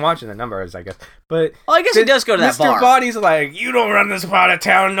 He's just been watching the numbers, I guess. But Well, I guess he does go to that bar. Mr. Body's like, you don't run this part of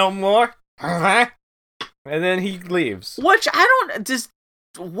town no more. Uh-huh. And then he leaves. Which,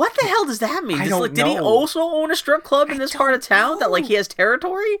 what the hell does that mean? I don't Did he know. also own a strip club in this part of town that, like, he has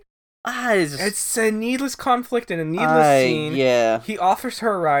territory? It's a needless conflict and a needless scene. Yeah. He offers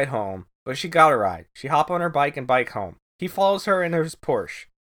her a ride home, but she got a ride. She hop on her bike and bike home. He follows her in his Porsche.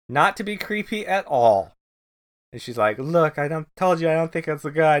 Not to be creepy at all. And she's like, look, told you I don't think it's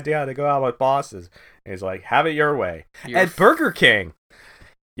a good idea to go out with bosses. And he's like, have it your way. At Burger King.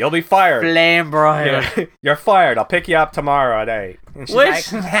 You'll be fired. Flame broiled. You're fired. I'll pick you up tomorrow at 8. And she's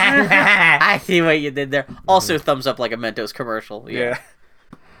Which like, I see what you did there. Also, thumbs up like a Mentos commercial. yeah.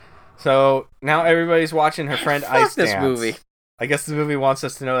 So now everybody's watching her friend Fuck ice this dance. movie. I guess the movie wants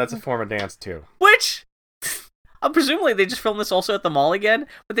us to know that's a form of dance too. Which, presumably they just filmed this also at the mall again,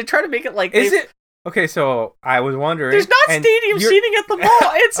 but they try to make it like Is it? Okay, so I was wondering. There's not and stadium you're- seating at the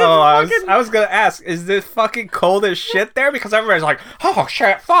mall. It's in fucking. I was gonna ask, is this fucking cold as shit there? Because everybody's like, oh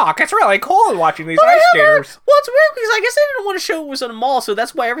shit, fuck, it's really cold watching these ice skaters. Well, it's weird because I guess they didn't want to show it was in a mall, so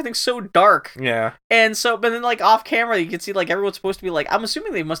that's why everything's so dark. Yeah. And so, but then like off camera, you can see like everyone's supposed to be like. I'm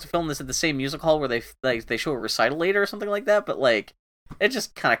assuming they must have filmed this at the same music hall where they show a recital later or something like that. But like, it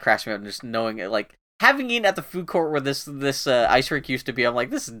just kind of cracks me up just knowing it. Like having eaten at the food court where this ice rink used to be, I'm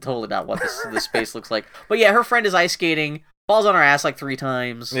like, this is totally not what this space looks like. But yeah, her friend is ice skating, falls on her ass like 3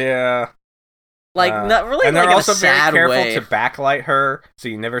 times. Yeah. Like not really. And like they're in also a sad very careful way. to backlight her, so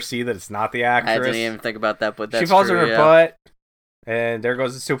you never see that it's not the actress. I didn't even think about that, but that's she falls true, on her yeah. butt, and there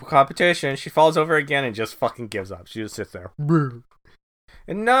goes the super competition. She falls over again and just fucking gives up. She just sits there.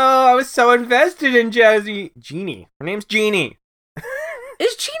 And no, I was so invested in Jeannie. Her name's Jeannie.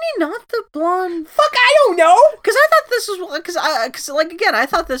 Is Jeannie not the blonde? Fuck, I don't know. Because I thought this was because like again, I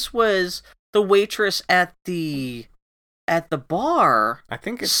thought this was the waitress at the bar I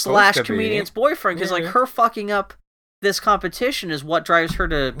think it's slash supposed to be. comedian's boyfriend. Because like Yeah. her fucking up this competition is what drives her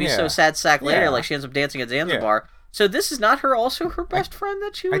to be so Yeah. sad sack later. Yeah. Like she ends up dancing at Zanzibar. So this is not her also her best friend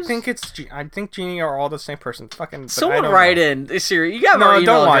that she was. I think Jeannie are all the same person. Fucking. but I Someone don't write know. in. Siri, you got my No, email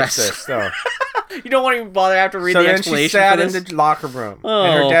don't watch address. this. No. You don't want to even bother after read So the then explanation she sat for in this. the locker room,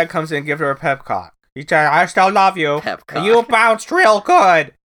 and her Oh. dad comes in and gives her a pep talk. He said, "I still love you. Pep And you talk. bounced real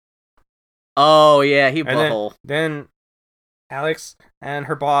good." Oh yeah, he And butthole. then Alex and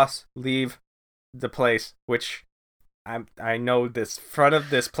her boss leave the place, which I know this front of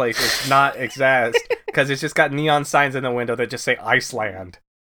this place is not exist because it's just got neon signs in the window that just say Iceland.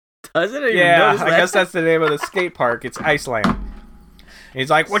 Does it? I didn't even Yeah, notice I that. guess that's the name of the skate park. It's Iceland. He's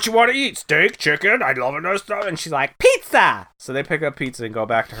like, "What you want to eat? Steak, chicken? I love it." Stuff. And she's like, "Pizza." So they pick up pizza and go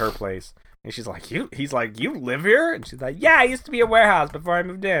back to her place. And she's like, He's like, "You live here?" And she's like, "Yeah, I used to be a warehouse before I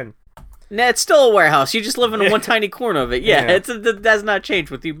moved in." Nah, it's still a warehouse. You just live in one tiny corner of it. Yeah, Yeah. it does not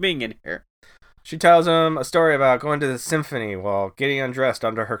change with you being in here. She tells him a story about going to the symphony while getting undressed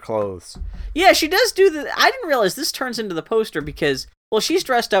under her clothes. Yeah, she does do the. I didn't realize this turns into the poster because, well, she's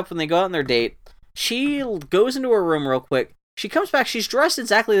dressed up when they go out on their date. She goes into her room real quick. She comes back. She's dressed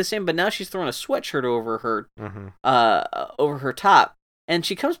exactly the same, but now she's throwing a sweatshirt over her, over her top. And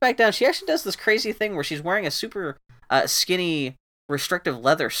she comes back down. She actually does this crazy thing where she's wearing a super skinny, restrictive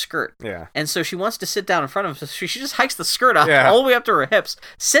leather skirt. Yeah. And so she wants to sit down in front of him. So she just hikes the skirt up Yeah. all the way up to her hips,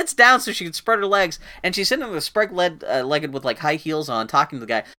 sits down so she can spread her legs, and she's sitting there legged with like high heels on, talking to the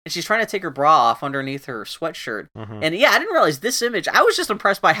guy. And she's trying to take her bra off underneath her sweatshirt. And yeah, I didn't realize this image. I was just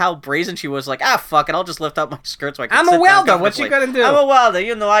impressed by how brazen she was. Like, fuck it, I'll just lift up my skirt so I can. I'm sit a down welder. What you comfortably. gonna do? I'm a welder.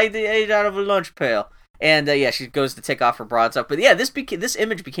 You know, I ate out of a lunch pail. And yeah, she goes to take off her bra and stuff. But yeah, this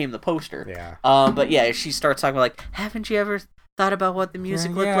image became the poster. Yeah. But yeah, she starts talking about like, haven't you ever thought about what the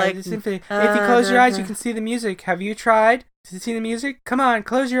music looked like? If you close your eyes, you can see the music. Have you tried to see the music? Come on,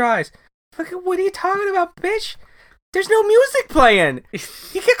 close your eyes. Fucking, what are you talking about, bitch? There's no music playing. He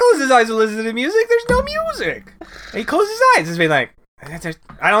can't close his eyes and listen to the music. There's no music. And he closes his eyes and being like,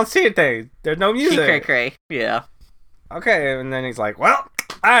 I don't see a thing. There's no music. Cray. Yeah. Okay, and then he's like, well,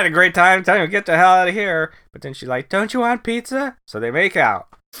 I had a great time. Time to get the hell out of here. But then she's like, don't you want pizza? So they make out.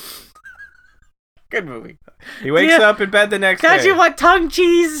 Good movie. He wakes up in bed the next Can't day. you want tongue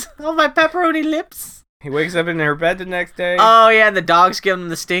cheese on my pepperoni lips? He wakes up in her bed the next day. Oh yeah, and the dog's giving him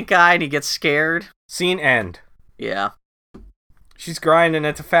the stink eye, and he gets scared. Scene end. Yeah. She's grinding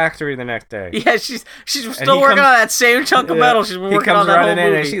at the factory the next day. Yeah, she's still he working comes- on that same chunk of metal she's been He working comes on that whole running in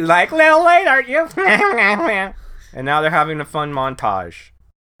movie. and she's like, "Little late, aren't you?" And now they're having a fun montage.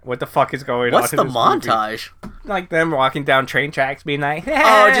 What the fuck is going What's on? the in this movie? montage? Like them walking down train tracks, being like,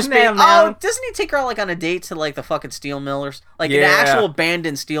 Oh, just being. no, Oh, no." doesn't he take her like on a date to like the fucking steel mill or like an Yeah. actual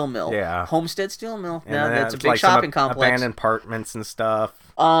abandoned steel mill? Yeah. Homestead Steel Mill. And No, then that's a it's big like some shopping complex. abandoned apartments and stuff.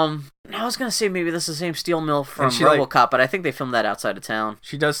 I was gonna say maybe this is the same steel mill from And she, like- RoboCop, but I think they filmed that outside of town.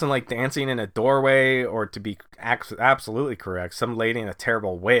 She does some like dancing in a doorway, or to be absolutely correct, some lady in a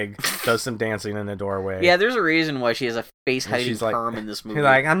terrible wig does some dancing in a doorway. Yeah, there's a reason why she has a face hiding she's like- perm in this movie. She's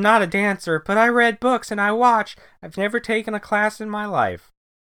like, "I'm not a dancer, but I read books and I watch. I've never taken a class in my life.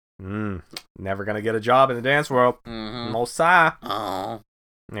 Never gonna get a job in the dance world. Mhm. No sigh." Oh.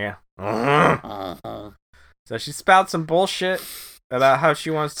 Yeah. Oh. So she spouts some bullshit about how she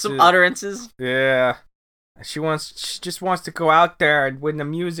wants Some to. utterances. Yeah. She just wants to go out there, and when the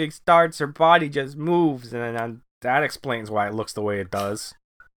music starts, her body just moves, and then that explains why it looks the way it does.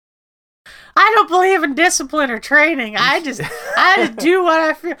 I don't believe in discipline or training. I just do what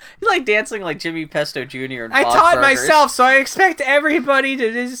I feel. You like dancing like Jimmy Pesto Jr. and I Bob's taught Burgers. myself, so I expect everybody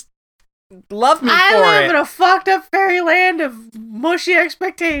to just love me I for live it. in a fucked up fairyland of mushy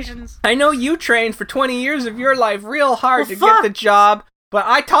expectations. I know you trained for 20 years of your life real hard Well, to get the fuck. job, but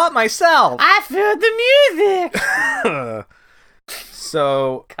I taught myself. I feel the music.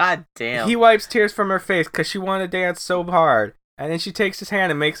 So God damn. he wipes tears from her face because she wanted to dance so hard, and then she takes his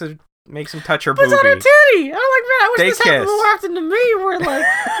hand and makes him touch her puts on her boobie. titty. I'm like, man, I wish They this happened kiss. more often to me. Where like,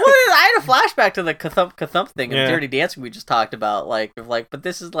 I had a flashback to the Kathump thing Yeah. and Dirty Dancing we just talked about. But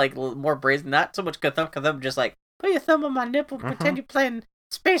this is like more brazen. Not so much Kathump, just like put your thumb on my nipple, pretend you're playing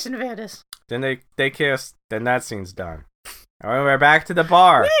Space Invaders. Then they kiss. Then that scene's done. All right, we're back to the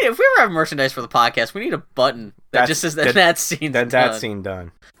bar. If we ever have merchandise for the podcast, we need a button that just says that scene. Then that scene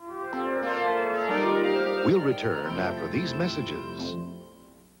done. We'll return after these messages.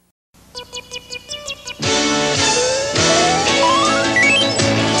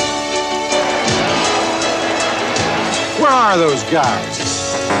 Where are those guys?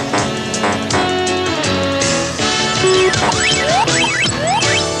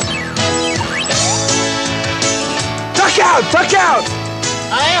 Duck out! Duck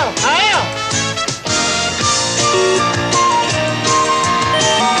out!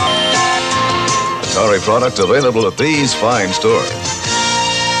 Atari products available at these fine stores.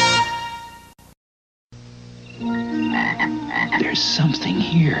 There's something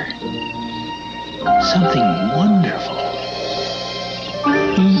here. Something wonderful.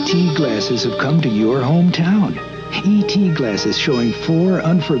 E.T. glasses have come to your hometown. E.T. glasses showing 4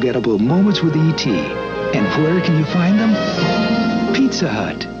 unforgettable moments with E.T. And where can you find them? Pizza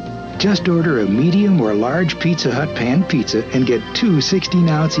Hut. Just order a medium or large Pizza Hut pan pizza and get 2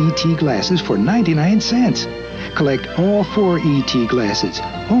 16-ounce E.T. glasses for 99 cents. Collect all 4 E.T. glasses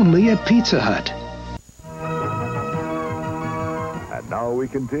only at Pizza Hut. And now we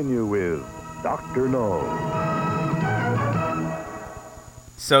continue with Dr. No.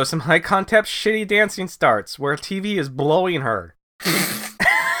 So some high concept shitty dancing starts where TV is blowing her.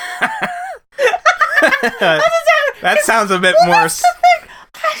 That sounds a bit more. That's the thing.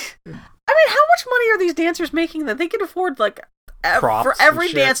 I mean, how much money are these dancers making that they can afford Props for every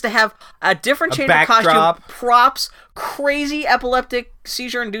and shit. dance to have a different A change of costume, backdrop. props, crazy epileptic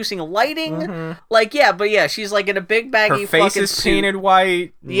seizure-inducing lighting? She's like in a big baggy Her face fucking is suit. painted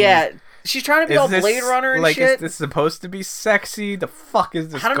white. Yeah, she's trying to be all Blade Runner and like, shit. Is this supposed to be sexy? The fuck is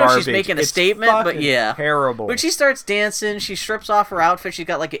this I don't know if garbage? she's making a It's statement, but fucking yeah. terrible. When she starts dancing, she strips off her outfit. She's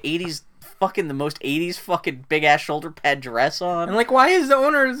got like an 80s fucking the most 80s fucking big ass shoulder pad dress on. And like, why is the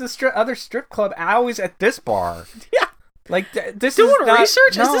owner of the other strip club always at this bar? Yeah. Like, this Doing is not,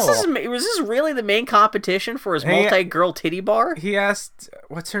 research? No. Was this really the main competition for his Hey, multi-girl titty bar? He asked,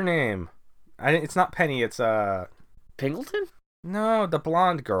 what's her name? It's not Penny. It's Pingleton? no, the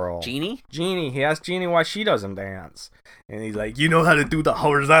blonde girl. Jeannie? Jeannie. He asked Jeannie why she doesn't dance, and he's like, "You know how to do the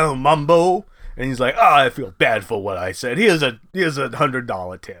horizontal mambo?" And he's like, "Oh, I feel bad for what I said. Here's a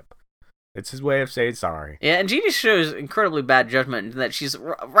 $100 tip." It's his way of saying sorry. Yeah, and Jeannie shows incredibly bad judgment in that she's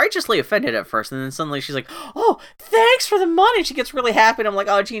righteously offended at first, and then suddenly she's like, "Oh, thanks for the money." She gets really happy, and I'm like,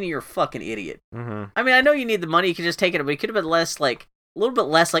 "Oh, Jeannie, you're a fucking idiot." Mm-hmm. I mean, I know you need the money; you could just take it, but you could have been a little bit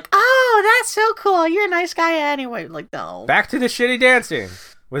less like, "Oh, that's so cool. You're a nice guy anyway." Like, no. Back to the shitty dancing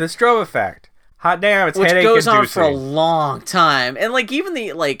with a strobe effect. Hot damn, it's Which headache goes on inducing. for a long time, and like even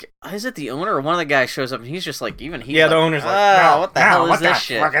is it the owner or one of the guys shows up, and he's just like, even he's Yeah, like, the owner's like, "Oh, no, what the no, hell what is this the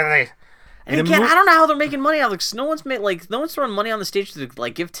shit?" fuck are they? And again, I don't know how they're making money out of this. No one's throwing money on the stage to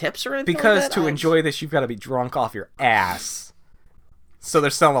like give tips or anything. Because like that. to enjoy this, you've got to be drunk off your ass. So they're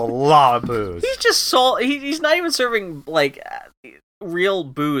selling a lot of booze. He's just he's not even serving like real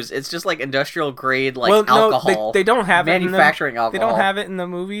booze. It's just like industrial grade alcohol. They don't have manufacturing it in alcohol. They don't have it in the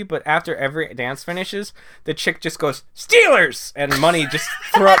movie, but after every dance finishes, the chick just goes Steelers, and money just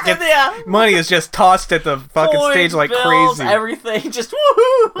Yeah. money is just tossed at the fucking Coins, stage like bills, crazy. Everything just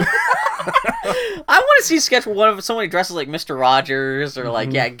woohoo. I want to see a sketch where one of somebody dresses like Mr. Rogers or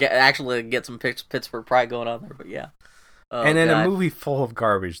like actually get some Pittsburgh pride going on there. But yeah. Oh, and in God. a movie full of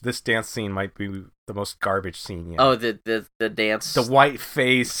garbage, this dance scene might be the most garbage scene yet. Oh, the dance. The white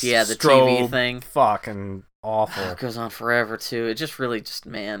face, Yeah, the strobe, TV thing. Fucking awful. It goes on forever too. It just really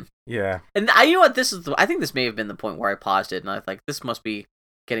man. Yeah. And you know what? I think this may have been the point where I paused it, and I was like, this must be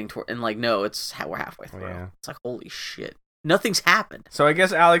getting toward. And like, no, we're halfway through. Yeah. It's like, holy shit, nothing's happened. So I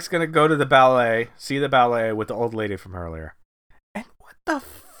guess Alec's gonna go to the ballet, see the ballet with the old lady from earlier. And what the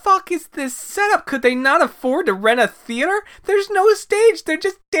fuck fuck is this setup? Could they not afford to rent a theater? There's no stage. They're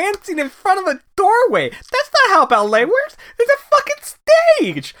just dancing in front of a doorway. That's not how ballet works. There's a fucking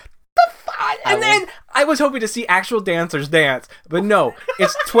stage. And then I was hoping to see actual dancers dance, but no,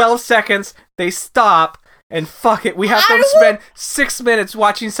 it's 12 seconds. They stop, and fuck it, we have to spend 6 minutes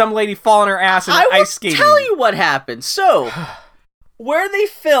watching some lady fall on her ass and ice skating. I will tell you what happened. So, where they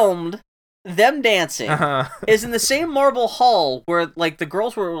filmed them dancing is in the same marble hall where like the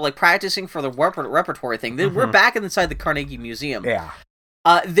girls were like practicing for the repertory thing. We're back inside the Carnegie Museum. Yeah.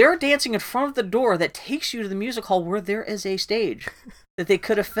 They're dancing in front of the door that takes you to the music hall where there is a stage that they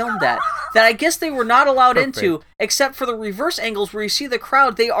could have filmed that I guess they were not allowed into, except for the reverse angles where you see the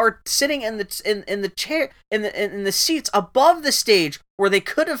crowd. They are sitting in the chair in the seats above the stage where they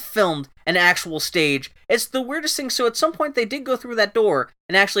could have filmed an actual stage. It's the weirdest thing. So at some point they did go through that door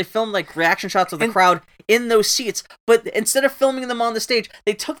and actually film like reaction shots of the crowd in those seats, but instead of filming them on the stage,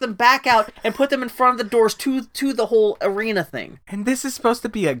 they took them back out and put them in front of the doors to the whole arena thing. And this is supposed to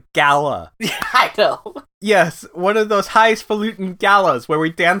be a gala. Yeah, I know. Yes, one of those highfalutin galas where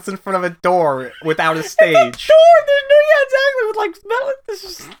we dance in front of a door without a stage. Door, there's no, yeah, exactly. With like metal, this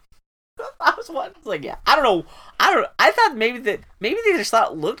is. I was like, yeah, I don't know. I thought maybe they just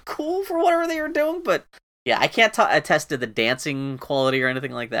thought it looked cool for whatever they were doing, but yeah, I can't attest to the dancing quality or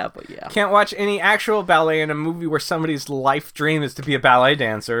anything like that. But yeah, can't watch any actual ballet in a movie where somebody's life dream is to be a ballet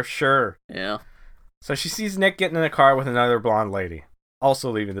dancer. Sure. Yeah. So she sees Nick getting in a car with another blonde lady,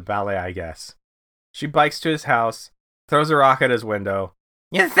 also leaving the ballet, I guess. She bikes to his house, throws a rock at his window.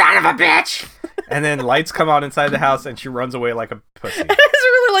 You son of a bitch! And then lights come on inside the house, and she runs away like a pussy. It's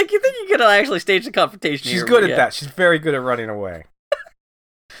really like, you think you could actually stage the confrontation She's good at that. She's very good at running away.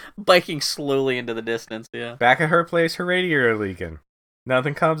 Biking slowly into the distance, yeah. Back at her place, her radiator leaking.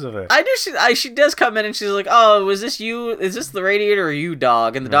 Nothing comes of it. I do. She does come in and she's like, "Oh, was this you? Is this the radiator or you,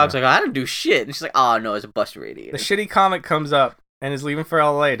 dog?" And the dog's like, "I didn't do shit." And she's like, "Oh no, it's a busted radiator." The shitty comic comes up and is leaving for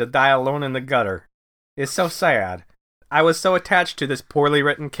LA to die alone in the gutter. It's so sad. I was so attached to this poorly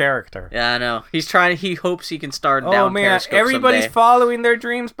written character. Yeah, I know. He hopes he can star down. Oh man, Periscope everybody's someday. following their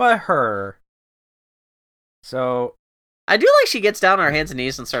dreams but her. So I do like she gets down on her hands and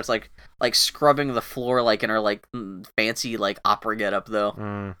knees and starts like scrubbing the floor like in her like fancy like opera getup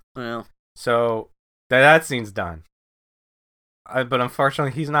though. Well, so that scene's done. But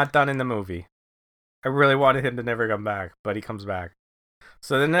unfortunately, he's not done in the movie. I really wanted him to never come back, but he comes back.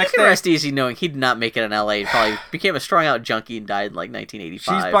 So the next you can day, rest easy knowing he did not make it in LA. He probably became a strung out junkie and died in like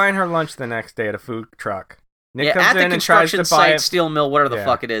 1985. she's buying her lunch the next day at a food truck. Nick at the in and tries construction to buy site, steel mill, whatever the Yeah.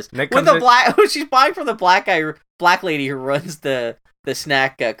 fuck it is. Nick With comes the in- she's buying from the black lady who runs the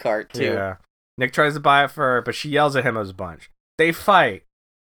snack cart too. Yeah. Nick tries to buy it for her, but she yells at him as a bunch. They fight.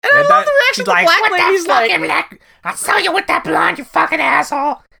 And I love the reaction she's the like, black "What the lady's fucking like, I'll sell you with that blonde, you fucking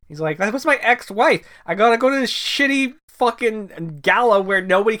asshole. He's like, that was my ex-wife. I gotta go to this shitty fucking gala where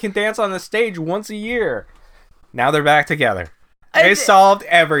nobody can dance on the stage once a year. Now they're back together. They solved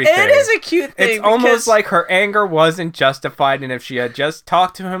everything. It is a cute thing. It's almost like her anger wasn't justified, and if she had just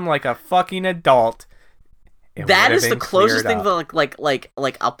talked to him like a fucking adult, that is the closest thing to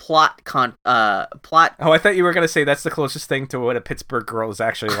like a plot. Oh, I thought you were gonna say that's the closest thing to what a Pittsburgh girl is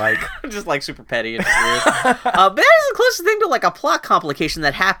actually like. Just like super petty and weird. But that is the closest thing to like a plot complication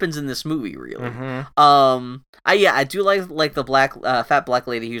that happens in this movie, really. I do like the fat black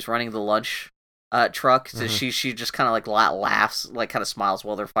lady who's running the lunch truck. So she just kind of like laughs, like kind of smiles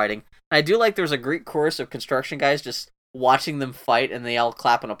while they're fighting. And I do like there's a great chorus of construction guys just watching them fight, and they all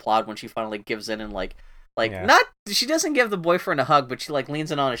clap and applaud when she finally gives in and she doesn't give the boyfriend a hug, but she like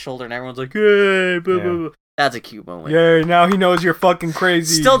leans in on his shoulder and everyone's like, "Hey, blah, blah, blah." That's a cute moment. Yeah, now he knows you're fucking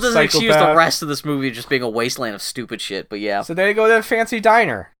crazy. Still doesn't psychopath. excuse the rest of this movie just being a wasteland of stupid shit, but yeah. So they go to a fancy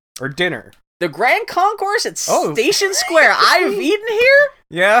diner or dinner. The Grand Concourse at Station Square. I've eaten here.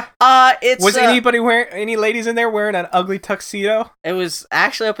 Yeah. Was any ladies in there wearing an ugly tuxedo? It was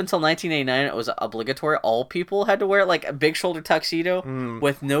actually up until 1989. It was obligatory. All people had to wear like a big shoulder tuxedo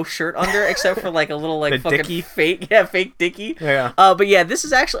with no shirt under, except for like a little like fucking dickie? fake dickie. Yeah. But yeah, this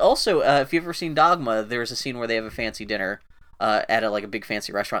is actually also if you've ever seen Dogma, there's a scene where they have a fancy dinner. At a big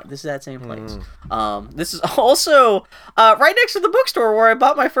fancy restaurant. This is that same place. This is also right next to the bookstore where I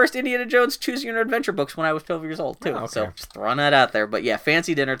bought my first Indiana Jones Choose Your Own Adventure books when I was 12 years old too. Okay. So just throwing that out there. But yeah,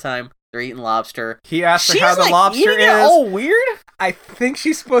 fancy dinner time. They're eating lobster. He asked her She's how the like lobster eating is. it all weird. I think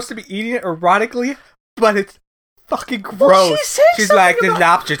she's supposed to be eating it erotically, but it's fucking gross. she said She's something like, the about-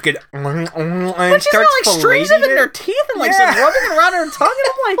 lobsters get and But she's starts got like strings of it in her filleting teeth and like Yeah. some rubbing it around her tongue,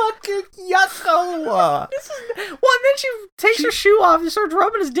 and I'm like, fucking yucko. this is. Well, and then she takes her shoe off and starts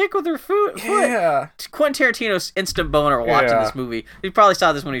rubbing his dick with her foot. Yeah. Quentin Tarantino's instant boner watching Yeah. this movie. He probably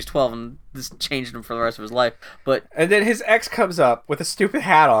saw this when he was 12, and this changed him for the rest of his life. But And then his ex comes up with a stupid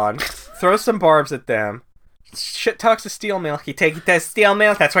hat on, throws some barbs at them, shit talks to Steel Milk. He does Steel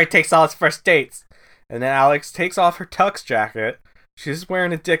Milk. That's where he takes all his first dates. And then Alex takes off her tux jacket. She's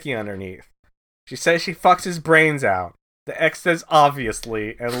wearing a dickie underneath. She says she fucks his brains out. The ex says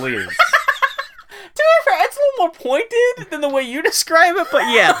obviously and leaves. to be fair, it's a little more pointed than the way you describe it. But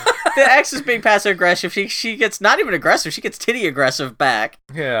yeah, the ex is being passive aggressive. She gets not even aggressive. She gets titty aggressive back.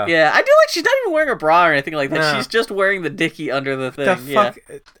 Yeah. Yeah, I do like she's not even wearing a bra or anything like that. No. She's just wearing the dickie under the thing. The Yeah. fuck?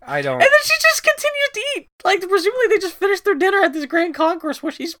 I don't. And then she just continues to eat. Like, presumably they just finished their dinner at this grand concourse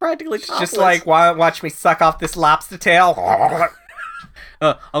where she's practically topless. Just like, watch me suck off this lobster tail.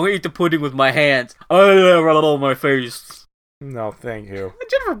 I'm gonna eat the pudding with my hands. Oh, rub it all on my face. No, thank you.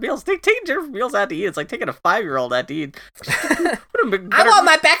 Jennifer Beals, taking Jennifer Beals out to eat. It's like taking a 5-year-old out to eat.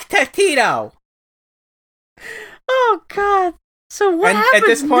 my back Tito. Oh God! So what And happens at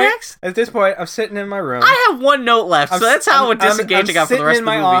this point, next? I'm sitting in my room. I have one note left, so that's how I'm disengaging I got for the rest of sitting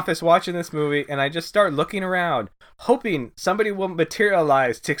the in movie. my office watching this movie, and I just start looking around, hoping somebody will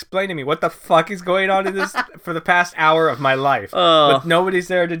materialize to explain to me what the fuck is going on in this for the past hour of my life. Oh. But nobody's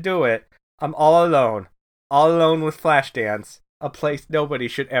there to do it. I'm all alone with Flashdance, a place nobody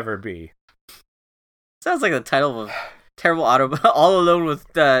should ever be. Sounds like the title of a terrible All Alone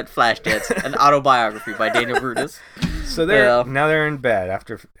with Flashdance, an autobiography by Daniel Brutus. So now they're in bed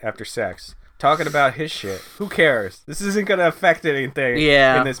after sex, talking about his shit. Who cares? This isn't gonna affect anything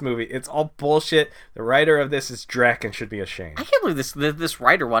in this movie. It's all bullshit. The writer of this is Drek and should be ashamed. I can't believe this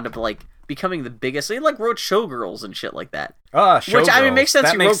writer wound up like becoming the biggest. He like wrote Showgirls and shit like that. Showgirls. Which I mean makes sense.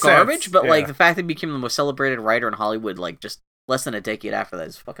 That He makes wrote garbage, sense. but like Yeah. the fact that he became the most celebrated writer in Hollywood, like just less than a decade after that,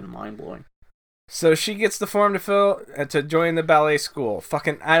 is fucking mind blowing. So she gets the form to fill to join the ballet school.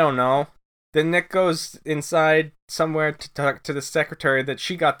 Fucking, I don't know. Then Nick goes inside somewhere to talk to the secretary that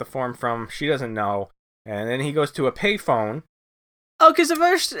she got the form from. She doesn't know. And then he goes to a payphone Oh, because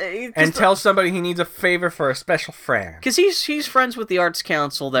first and tells somebody he needs a favor for a special friend. Because he's friends with the arts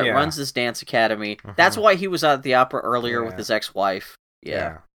council that Yeah. runs this dance academy. That's why he was at the opera earlier with Yeah. his ex-wife.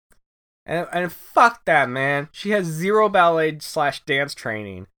 Yeah. And fuck that, man. She has zero ballet/dance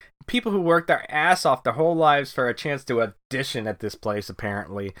training. People who work their ass off their whole lives for a chance to audition at this place,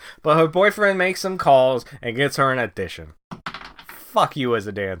 apparently. But her boyfriend makes some calls and gets her an audition. Fuck you as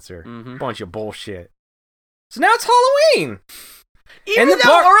a dancer. Bunch of bullshit. So now it's Halloween! Even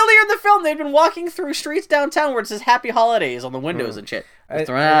though earlier in the film they'd been walking through streets downtown where it says Happy Holidays on the windows and shit. Just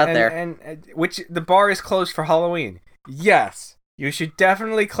throwing it out there. And which the bar is closed for Halloween. Yes, you should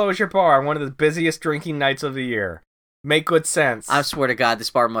definitely close your bar on one of the busiest drinking nights of the year. Make good sense. I swear to God, this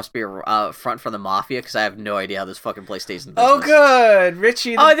bar must be a front for the mafia because I have no idea how this fucking place stays in business. Oh, good,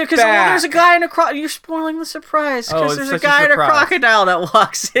 Richie. Because there's a guy in a you're spoiling the surprise because there's a guy in a crocodile that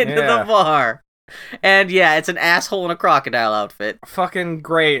walks into the bar, and yeah, it's an asshole in a crocodile outfit. Fucking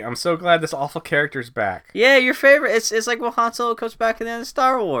great! I'm so glad this awful character's back. Yeah, your favorite. It's like when Han Solo comes back in the end of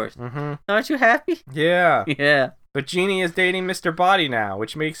Star Wars. Mm-hmm. Aren't you happy? Yeah. Yeah. But Jeannie is dating Mr. Body now,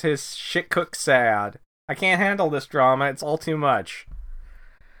 which makes his shit cook sad. I can't handle this drama. It's all too much.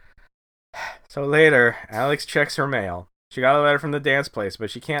 So later, Alex checks her mail. She got a letter from the dance place, but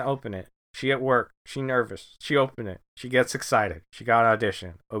she can't open it. She at work. She nervous. She opened it. She gets excited. She got an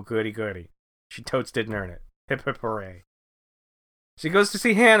audition. Oh, goody goody. She totes didn't earn it. Hip hip hooray. She goes to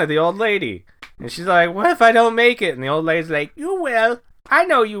see Hannah, the old lady. And she's like, what if I don't make it? And the old lady's like, you will. I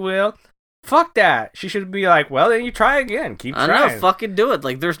know you will. Fuck that. She should be like, well, then you try again. Keep trying. I know, fucking do it.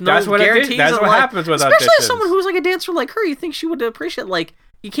 Like, there's no That's what guarantees. That's what happens with especially auditions. as someone who's like a dancer like her, you think she would appreciate, like,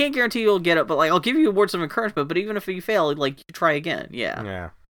 you can't guarantee you'll get it, but like, I'll give you words of encouragement, but even if you fail, like, you try again. Yeah. Yeah.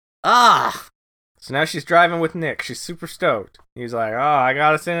 Ah! So now she's driving with Nick. She's super stoked. He's like, oh, I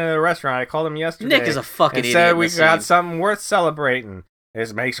got us into the restaurant. I called him yesterday. Nick is a fucking and idiot said in we this got scene. something worth celebrating.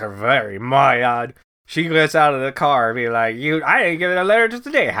 This makes her very mad. She gets out of the car and be like, I didn't give it a letter just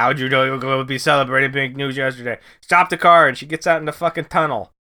today. How'd you know you were going to be celebrating big news yesterday? Stop the car, and she gets out in the fucking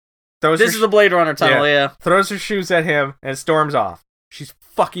tunnel. This is the Blade Runner tunnel, yeah. Throws her shoes at him and storms off. She's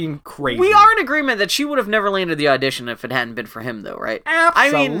fucking crazy. We are in agreement that she would have never landed the audition if it hadn't been for him, though, right?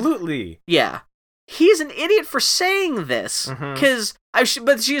 Absolutely. Yeah. He's an idiot for saying this, because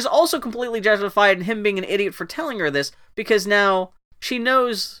but she is also completely justified in him being an idiot for telling her this, because now she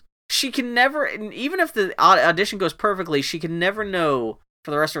knows she can never, even if the audition goes perfectly, she can never know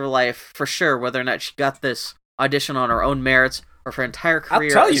for the rest of her life for sure whether or not she got this audition on her own merits, or her entire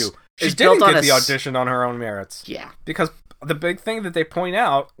career. I'll tell you, she is didn't built on get the audition on her own merits. Yeah. Because the big thing that they point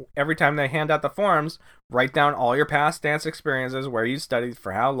out every time they hand out the forms, write down all your past dance experiences, where you studied,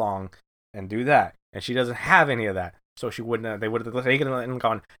 for how long, and do that. And she doesn't have any of that. So they would have taken it and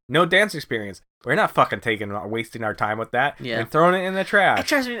gone, no dance experience. We're not fucking wasting our time with that and throwing it in the trash. It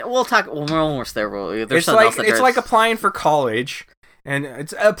drives me. We'll talk. Well, we're almost there. It's like applying for college, and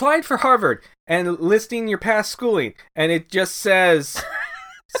it's applied for Harvard, and listing your past schooling, and it just says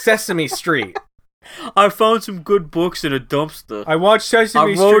Sesame Street. I found some good books in a dumpster. I watched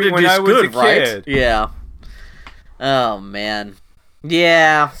Sesame Street when I was a kid. Right? Yeah. Oh man.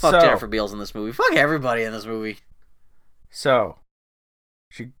 Yeah. Fuck Jennifer Beals in this movie. Fuck everybody in this movie. So,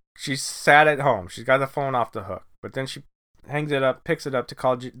 she's sat at home. She's got the phone off the hook, but then she hangs it up, picks it up to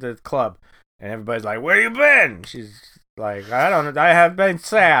call the club, and everybody's like, "Where you been?" She's like, "I don't know. I have been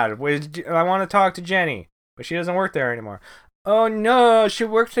sad. I want to talk to Jenny, but she doesn't work there anymore." "Oh no, she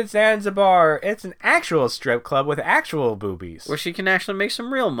works at Zanzibar. It's an actual strip club with actual boobies, where she can actually make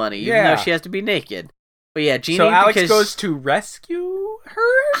some real money, even though she has to be naked." But yeah, Jeannie. So Alex goes to rescue her.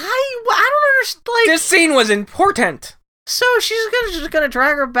 I don't understand. Like, this scene was important. So she's just gonna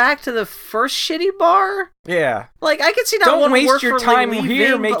drag her back to the first shitty bar? Yeah. Like, I could see that Don't one waste work your for, time like,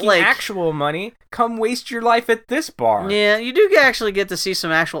 here leaving, making actual money. Come waste your life at this bar. Yeah, you do actually get to see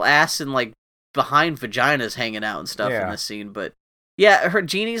some actual ass and, like, behind vaginas hanging out and stuff in this scene. But, yeah, her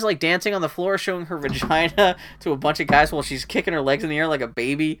Jeannie's, like, dancing on the floor, showing her vagina to a bunch of guys while she's kicking her legs in the air like a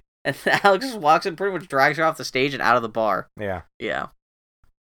baby. And Alex just walks in, pretty much drags her off the stage and out of the bar. Yeah. Yeah.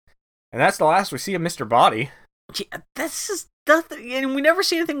 And that's the last we see of Mr. Body. Yeah, that's just nothing. And we never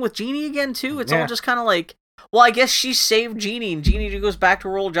see anything with Jeannie again, too. It's all just kind of like, well, I guess she saved Jeannie, and Jeannie goes back to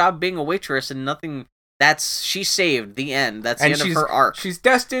her old job being a waitress, and nothing. She saved. The end. That's the end of her arc. She's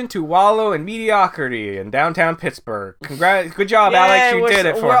destined to wallow in mediocrity in downtown Pittsburgh. Good job, Alex. You did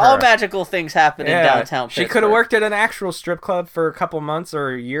it for her. All magical things happen in downtown Pittsburgh. She could have worked at an actual strip club for a couple months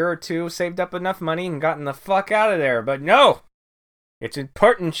or a year or two, saved up enough money, and gotten the fuck out of there. But no! It's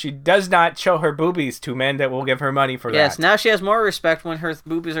important she does not show her boobies to men that will give her money for that. Yes, now she has more respect when her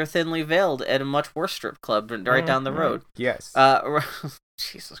boobies are thinly veiled at a much worse strip club right down the road. Yes.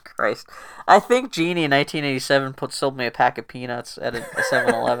 Jesus Christ. I think Jeannie in 1987 sold me a pack of peanuts at a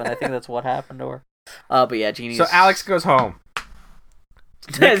 7-Eleven. I think that's what happened to her. But yeah, Jeannie's... So Alex goes home.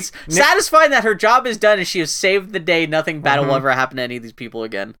 Satisfied that her job is done and she has saved the day. Nothing bad will ever happen to any of these people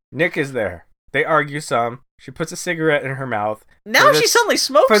again. Nick is there. They argue some. She puts a cigarette in her mouth. Now she suddenly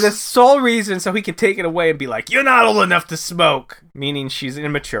smokes? For the sole reason so he can take it away and be like, "You're not old enough to smoke." Meaning she's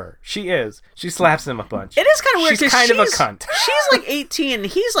immature. She is. She slaps him a bunch. It is kind of weird. She's kind of a cunt. She's like 18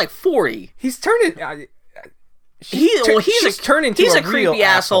 and he's like 40. He's turning... he's a creepy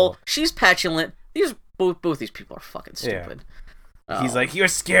asshole. She's petulant. Both these people are fucking stupid. Yeah. He's like, "You're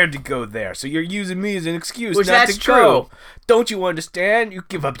scared to go there, so you're using me as an excuse not to true. go. Don't you understand? You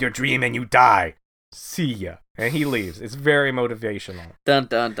give up your dream and you die. See ya." And he leaves. It's very motivational. Dun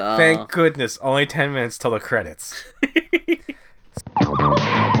dun dun. Thank goodness. Only 10 minutes till the credits.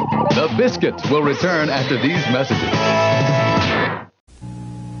 The Biscuits will return after these messages.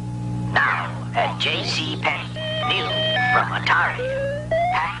 Now at J.C. Penney, new from Atari,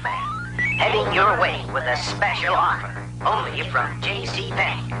 Pac-Man, heading your way with a special offer. Only from J.C.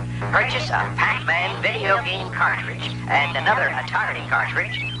 Penney. Purchase a Pac-Man video game cartridge and another Atari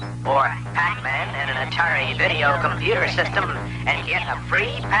cartridge, or Pac-Man and an Atari video computer system, and get a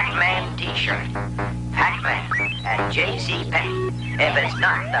free Pac-Man t-shirt. Pac-Man at J.C. Penney. If it's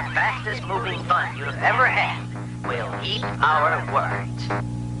not the fastest moving fun you've ever had, we'll eat our words.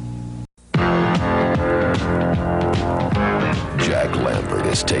 Jack Lambert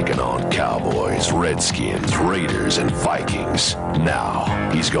has taken on Cowboys, Redskins, Raiders, and Vikings. Now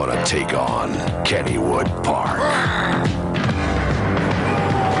he's gonna take on Kennywood Park.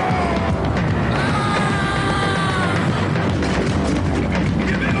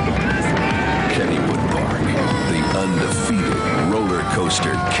 Kennywood Park, the undefeated roller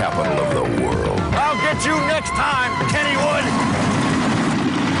coaster capital of the world. I'll get you next time, Kennywood!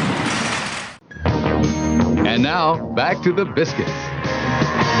 And now, back to the Biscuits.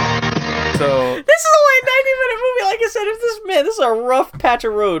 So this is only a 90-minute movie. Like I said, this is a rough patch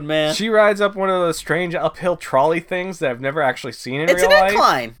of road, man. She rides up one of those strange uphill trolley things that I've never actually seen in real life. It's an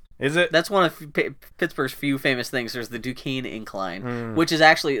incline. Is it? That's one of Pittsburgh's few famous things. There's the Duquesne Incline, which is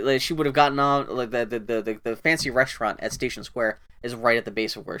actually she would have gotten on like the fancy restaurant at Station Square is right at the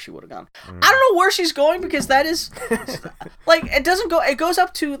base of where she would have gone. I don't know where she's going because that is like it doesn't go. It goes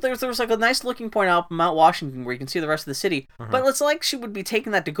up to there's like a nice looking point out Mount Washington where you can see the rest of the city. But it's like she would be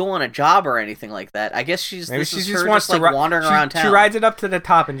taking that to go on a job or anything like that. I guess Maybe this she is just her wants just to like wandering around town. She rides it up to the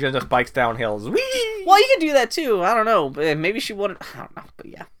top and just bikes down hills. Whee! Well, you can do that too. I don't know. Maybe she wanted. I don't know, but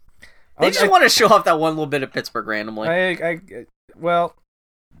yeah. They just want to show off that one little bit of Pittsburgh randomly. Well,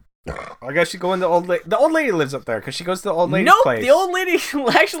 I guess she go in the old lady. The old lady lives up there because she goes to the old lady's nope, place. The old lady actually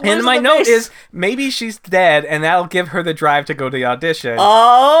lives And my in the note base. is maybe she's dead, and that'll give her the drive to go to the audition.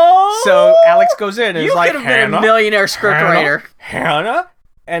 Oh, So Alex goes in and you is like, could have been a millionaire scriptwriter. Hannah,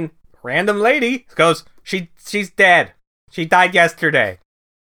 and random lady goes, she's dead. She died yesterday.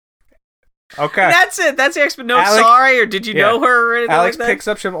 Okay. And that's it. That's the explanation. No, Alex- sorry, or did you know her or anything Alex like that? picks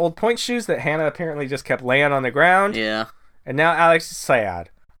up some old point shoes that Hannah apparently just kept laying on the ground. Yeah. And now Alex is sad.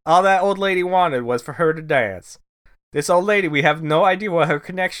 All that old lady wanted was for her to dance. This old lady, we have no idea what her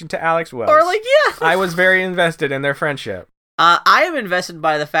connection to Alex was. Or like, yeah. I was very invested in their friendship. I am invested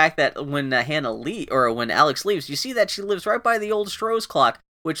by the fact that when when Alex leaves, you see that she lives right by the old Stroh's clock,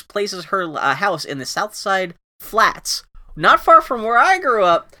 which places her house in the South Side Flats, not far from where I grew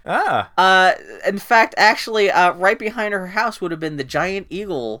up. In fact, actually, right behind her house would have been the Giant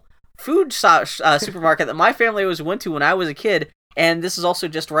Eagle food supermarket that my family always went to when I was a kid, and this is also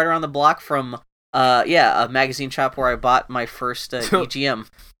just right around the block from a magazine shop where I bought my first EGM.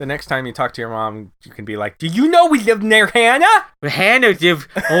 The next time you talk to your mom, you can be like, "Do you know we live near Hannah?" Hannah lived.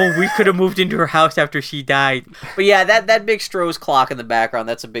 Oh, we could have moved into her house after she died. But yeah, that big Stroh's clock in the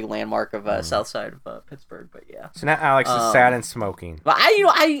background—that's a big landmark of South Side of Pittsburgh. But yeah. So now Alex is sad and smoking. But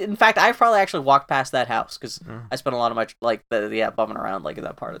in fact, I probably actually walked past that house because I spent a lot of my bumming around like in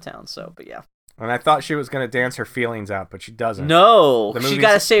that part of town. So, but yeah. And I thought she was going to dance her feelings out, but she doesn't. No, she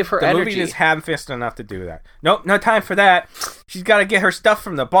got to save her energy. The movie is ham-fisted enough to do that. Nope, no time for that. She's got to get her stuff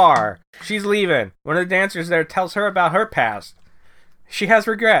from the bar. She's leaving. One of the dancers there tells her about her past. She has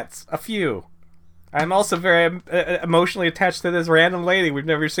regrets. A few. I'm also very emotionally attached to this random lady we've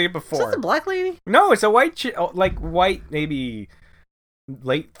never seen before. Is that the black lady? No, it's a white, white, maybe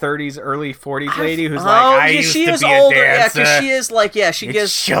late 30s, early 40s lady who's I used to be a dancer. Yeah, because she is like, she it's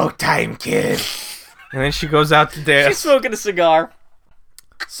gives showtime, kid. And then she goes out to dance. She's smoking a cigar.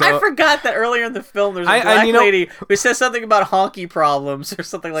 So, I forgot that earlier in the film there's a black lady who says something about honky problems or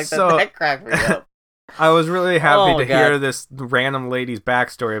something like that. That cracked me up. I was really happy to hear this random lady's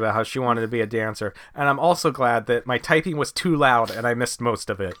backstory about how she wanted to be a dancer. And I'm also glad that my typing was too loud and I missed most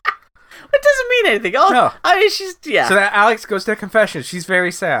of it. It doesn't mean anything. No. I mean, she's, So that Alex goes to confession. She's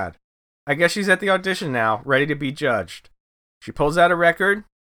very sad. I guess she's at the audition now, ready to be judged. She pulls out a record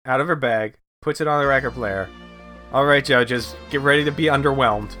out of her bag, puts it on the record player. All right, judges, get ready to be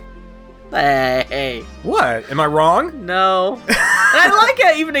underwhelmed. Hey. What? Am I wrong? No. And I like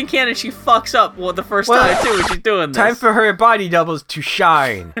it even in canon she fucks up the first time too when she's doing this. Time for her body doubles to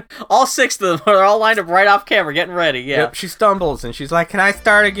shine. All 6 of them are all lined up right off camera getting ready, yeah. Yep, she stumbles and she's like, "Can I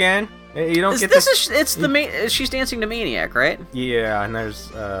start again?" You don't get this. It's the she's dancing to Maniac, right? Yeah, and there's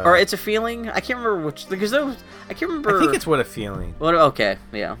or It's a Feeling. I can't remember which because I can't remember. I think it's What a Feeling. Okay,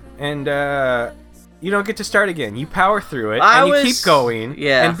 yeah. And you don't get to start again. You power through it and you keep going.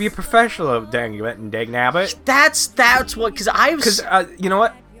 Yeah. And be a professional, dang nabbit. That's what because you know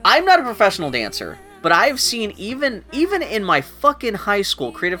what? I'm not a professional dancer, but I've seen even in my fucking high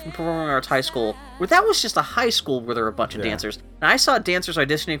school, Creative and Performing Arts High School, where that was just a high school where there were a bunch of dancers, and I saw dancers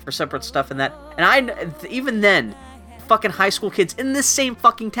auditioning for separate stuff and that, and even then, fucking high school kids in this same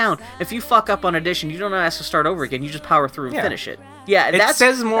fucking town, if you fuck up on audition, you don't ask to start over again, you just power through and finish it. Yeah, it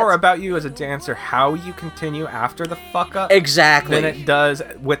says more about you as a dancer how you continue after the fuck up exactly than it does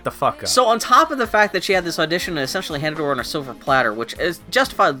with the fuck up. So on top of the fact that she had this audition and essentially handed her on a silver platter, which is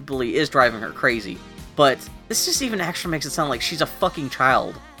justifiably is driving her crazy, but this just even actually makes it sound like she's a fucking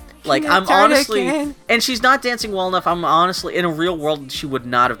child. Like, I'm honestly... Again. And she's not dancing well enough. I'm honestly... In a real world, she would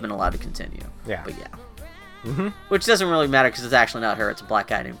not have been allowed to continue. Yeah. But yeah. Which doesn't really matter because it's actually not her. It's a black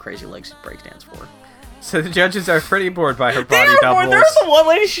guy named Crazy Legs who breaks dance for her. So the judges are pretty bored by her body doubles. There's the one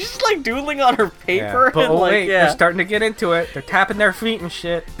lady, she's just like doodling on her paper. Yeah. But and wait, they're starting to get into it. They're tapping their feet and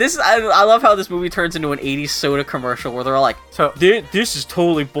shit. I love how this movie turns into an 80s soda commercial where they're all like, so this is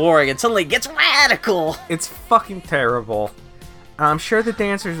totally boring, and suddenly it gets radical. It's fucking terrible. I'm sure the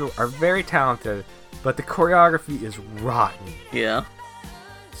dancers are very talented, but the choreography is rotten. Yeah.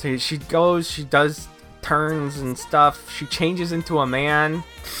 So she does turns and stuff. She changes into a man,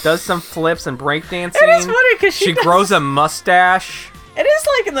 does some flips and breakdancing. It is funny because she grows a mustache. It is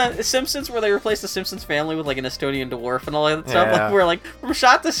like in the Simpsons where they replaced the Simpsons family with like an Estonian dwarf and all that stuff. Like where like from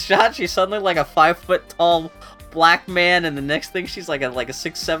shot to shot she's suddenly like a 5 foot tall black man, and the next thing she's like a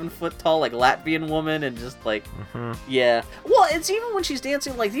 6-7 foot tall like Latvian woman, and just like yeah. Well, it's even when she's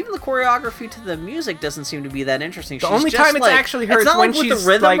dancing, like even the choreography to the music doesn't seem to be that interesting. The She's only just, time it's like, actually her it's is not when like with she's the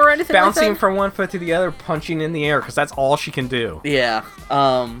rhythm like or anything bouncing like that. from one foot to the other, punching in the air, because that's all she can do. Yeah.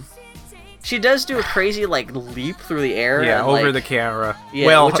 She does do a crazy like leap through the air. Yeah, and, over like, the camera. Yeah,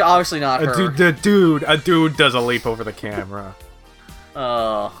 well, which obviously not her. A dude does a leap over the camera.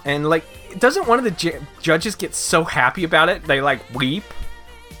 Oh. And like, doesn't one of the judges get so happy about it they like weep?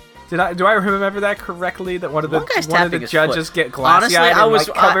 Do I remember that correctly? That one of the judges get glassy eyed and like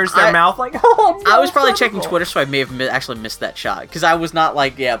covers their mouth like. Oh, no, I was probably checking Twitter, so I may have actually missed that shot because I was not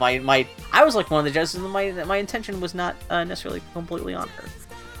like I was like one of the judges, and my intention was not necessarily completely on her.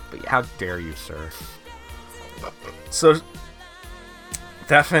 But yeah. How dare you, sir? So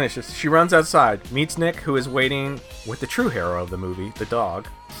that finishes. She runs outside, meets Nick, who is waiting with the true hero of the movie, the dog.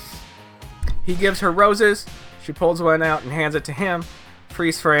 He gives her roses. She pulls one out and hands it to him.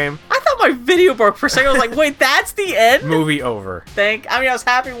 Freeze frame. I thought my video broke for a second. I was like, wait, that's the end? Movie over. I mean, I was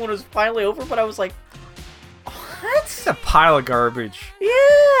happy when it was finally over, but I was like, what? It's a pile of garbage.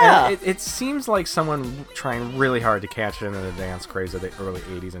 Yeah. And it seems like someone trying really hard to catch into the dance craze of the early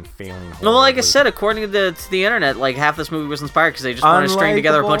 80s and failing. Well, like I said, according to the internet, like half this movie was inspired because they just wanted to string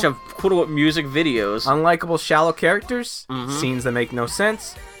together a bunch of quote-unquote music videos. Unlikable, shallow characters, scenes that make no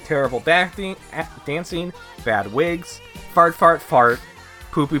sense, terrible dancing, bad wigs, fart,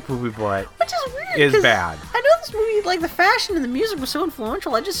 poopy butt. Which is weird. Is bad. I know this movie, like the fashion and the music was so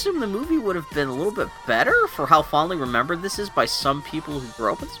influential. I just assumed the movie would have been a little bit better for how fondly remembered this is by some people who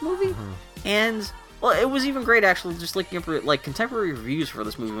grew up with this movie. And well, it was even great actually. Just looking up like contemporary reviews for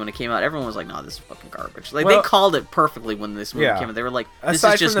this movie when it came out, everyone was like, "No, this is fucking garbage." Like they called it perfectly when this movie came out. They were like, "This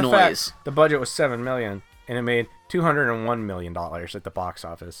is just noise." Fact, the budget was $7 million and it made $201 million at the box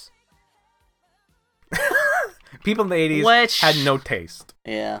office. People in the 80s had no taste.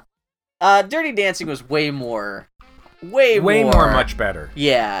 Yeah. Dirty Dancing was way more much better.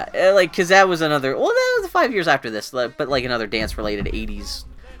 Yeah, like, because that was another, well, that was 5 years after this, but like another dance-related 80s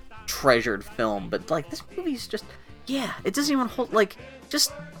treasured film, but like, this movie's just, yeah, it doesn't even hold, like,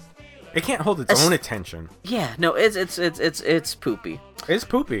 just... It can't hold its own attention. Yeah, no, it's poopy. It's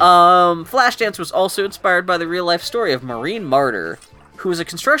poopy. Flashdance was also inspired by the real-life story of Maureen Martyr, who was a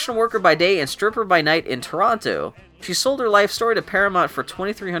construction worker by day and stripper by night in Toronto. She sold her life story to Paramount for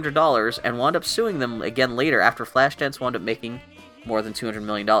 $2,300 and wound up suing them again later after Flashdance wound up making more than $200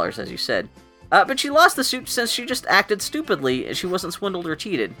 million, as you said. But she lost the suit since she just acted stupidly and she wasn't swindled or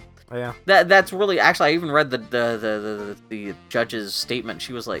cheated. Yeah. That's really, actually, I even read the judge's statement.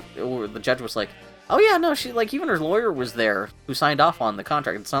 She was like, or the judge was like, oh yeah, no, she, like, even her lawyer was there who signed off on the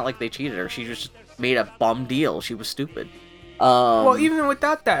contract. It's not like they cheated her. She just made a bum deal. She was stupid. Well, even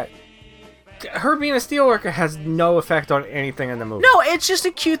without that, her being a steelworker has no effect on anything in the movie. No, it's just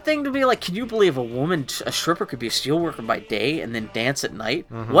a cute thing to be like, can you believe a stripper could be a steelworker by day and then dance at night?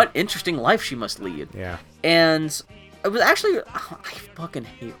 What interesting life she must lead. Yeah. And it was actually, I fucking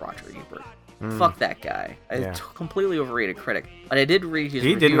hate Roger Ebert. Fuck that guy. Completely overrated critic. But I did read his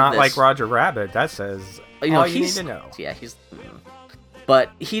review. He did not like Roger Rabbit. That says all you need to know. Yeah, but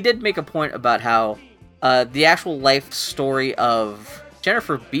he did make a point about how the actual life story of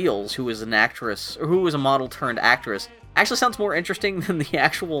Jennifer Beals, who was an actress, or who was a model turned actress, actually sounds more interesting than the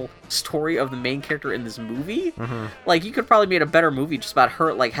actual story of the main character in this movie. Like, you could probably make a better movie just about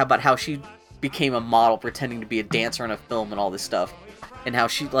her, like, about how she became a model pretending to be a dancer in a film and all this stuff. And how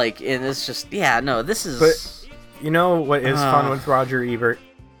she, like, and it's just, yeah, no, this is... But, you know what is fun with Roger Ebert?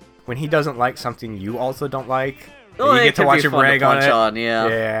 When he doesn't like something you also don't like... Oh, you get to watch him rag on it.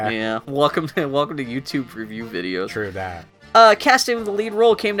 Yeah. Welcome to YouTube review videos. True that. Casting of the lead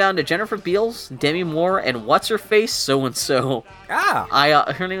role came down to Jennifer Beals, Demi Moore, and what's her face, so and so.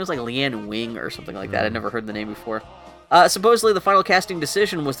 Her name was like Leanne Wing or something like that. I'd never heard the name before. Supposedly, the final casting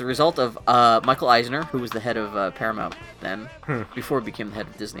decision was the result of Michael Eisner, who was the head of Paramount then, before he became the head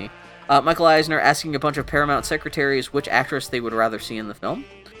of Disney. Michael Eisner asking a bunch of Paramount secretaries which actress they would rather see in the film,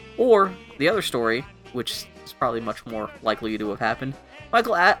 or the other story, which is probably much more likely to have happened.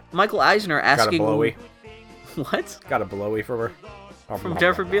 Michael Eisner asking... Got a blowy. What? Got a blowy from her. From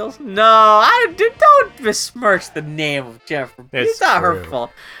Jennifer Beals? No, don't besmirch the name of Jennifer Beals. It's not her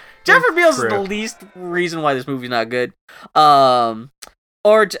fault. Jennifer Beals is the least reason why this movie's not good. Or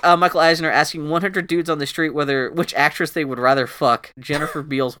Michael Eisner asking 100 dudes on the street which actress they would rather fuck. Jennifer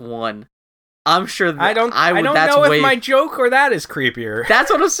Beals won. I'm sure that I don't know if my joke or that is creepier.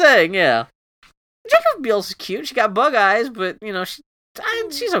 That's what I'm saying, yeah. Jennifer Beals is cute. She got bug eyes, but, you know,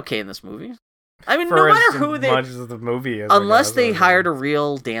 she's okay in this movie. I mean, For no as matter who they, much as the movie is, I unless guess, they but- hired a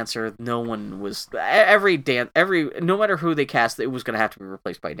real dancer, no one was no matter who they cast, it was going to have to be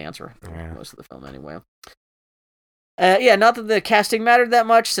replaced by a dancer. Yeah. Most of the film, anyway. Not that the casting mattered that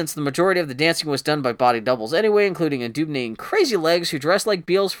much, since the majority of the dancing was done by body doubles anyway, including a dude named Crazy Legs, who dressed like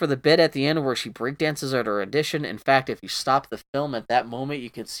Beals for the bit at the end where she breakdances at her audition. In fact, if you stop the film at that moment, you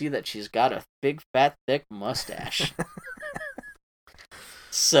can see that she's got a big, fat, thick mustache.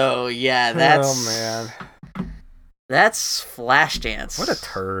 So, yeah, that's... Oh, man. That's Flashdance. What a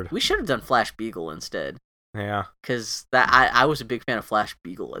turd. We should have done Flash Beagle instead. Yeah. Because I was a big fan of Flash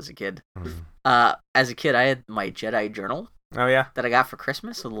Beagle as a kid. As a kid, I had my Jedi journal Oh, yeah? that I got for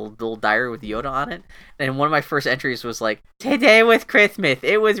Christmas, a little diary with Yoda on it. And one of my first entries was like, "Today was Christmas.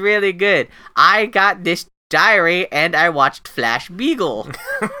 It was really good. I got this diary and I watched Flash Beagle."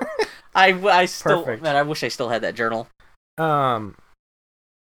 I still, Perfect. man, I wish I still had that journal.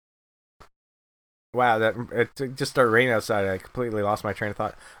 Wow, it just started raining outside. I completely lost my train of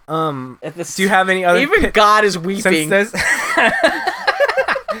thought. Do you have any other... Even God is weeping.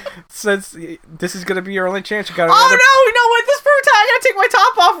 Since this is gonna be your only chance, you got. Oh no! You know what? This first time I gotta take my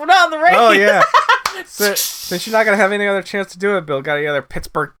top off when out in the rain. Oh yeah. Since you're not gonna have any other chance to do it, Bill, got any other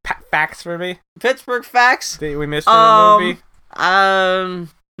Pittsburgh facts for me? Pittsburgh facts That we missed in the movie?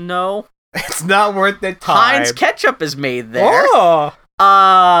 No. It's not worth the time. Heinz ketchup is made there. Oh.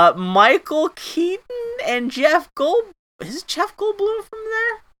 Michael Keaton and Jeff Goldblum. Is Jeff Goldblum from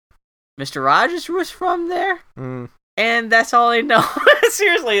there? Mr. Rogers was from there. And that's all I know.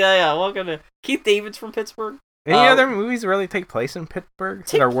 Seriously, yeah. Welcome to Keith David's from Pittsburgh. Any other movies really take place in Pittsburgh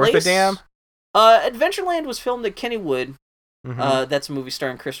that are worth a damn? Adventureland was filmed at Kennywood. That's a movie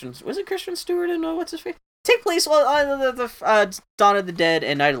starring Christian. Was it Christian Stewart and what's his face? Take place. Dawn of the Dead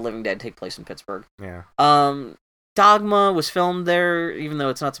and Night of the Living Dead take place in Pittsburgh. Yeah. Dogma was filmed there, even though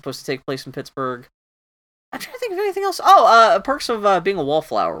it's not supposed to take place in Pittsburgh. I'm trying to think of anything else. Perks of Being a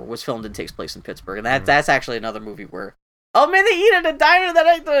Wallflower was filmed and takes place in Pittsburgh, and that's actually another movie where, oh man, they eat at a diner that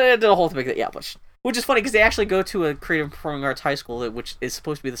I did a whole thing. Yeah, which is funny because they actually go to a creative performing arts high school, which is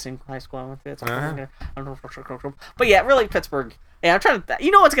supposed to be the same high school I went to. I don't know if it's but yeah, really Pittsburgh. Yeah, I'm trying to.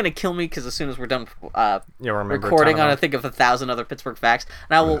 You know what's gonna kill me? Because as soon as we're done recording, I'm gonna think of 1,000 other Pittsburgh facts,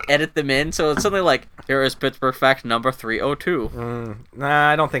 and I will edit them in. So it's something like, "Here is Pittsburgh fact number 302."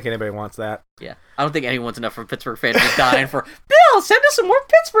 Nah, I don't think anybody wants that. Yeah, I don't think anyone's enough for Pittsburgh fans to be dying for. Bill, send us some more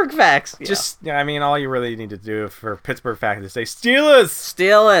Pittsburgh facts. Yeah. I mean, all you really need to do for Pittsburgh facts is say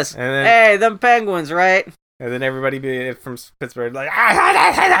Steelers, and then, hey, them Penguins, right? And then everybody from Pittsburgh like,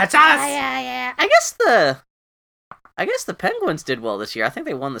 that's us. Yeah. I guess the Penguins did well this year. I think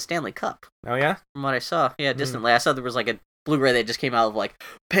they won the Stanley Cup. Oh, yeah? From what I saw. Yeah, distantly. I saw there was like a Blu-ray that just came out of like,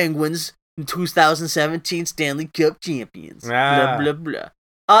 Penguins in 2017 Stanley Cup champions. Blah, blah, blah.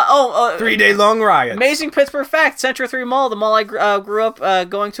 3-day long riot. Amazing Pittsburgh fact. Century 3 Mall, the mall I grew up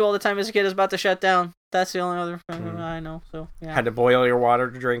going to all the time as a kid, is about to shut down. That's the only other thing I know. So yeah. Had to boil your water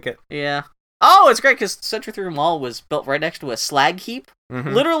to drink it. Yeah. Oh, it's great because Century 3 Mall was built right next to a slag heap.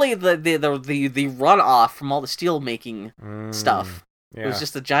 Literally, the runoff from all the steel making stuff. Yeah. It was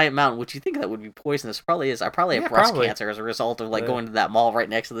just a giant mountain, which you think that would be poisonous. It probably is. I probably have breast cancer as a result of going to that mall right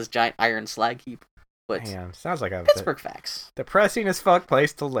next to this giant iron slag heap. But damn, sounds like a Pittsburgh facts. Depressing as fuck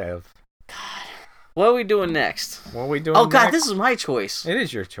place to live. God, what are we doing next? What are we doing? Oh God, this is my choice. It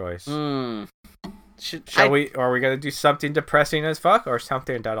is your choice. Are we gonna do something depressing as fuck or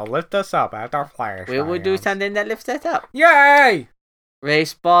something that'll lift us up at our flash? We will do something that lifts us up. Yay!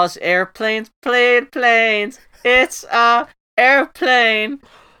 Race balls, airplanes, planes. It's a airplane.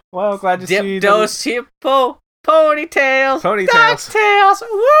 Well, glad to see those hippo ponytails. DuckTales.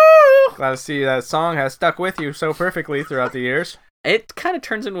 Woo! Glad to see that song has stuck with you so perfectly throughout the years. It kind of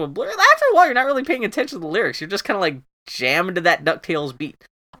turns into a blur. After a while, you're not really paying attention to the lyrics. You're just kind of like jamming to that DuckTales beat.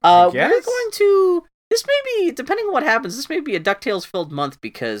 We're going to. This may be, depending on what happens, this may be a DuckTales filled month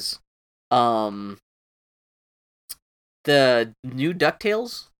because, the new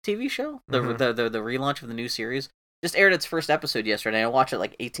DuckTales TV show, the relaunch of the new series, just aired its first episode yesterday. I watched it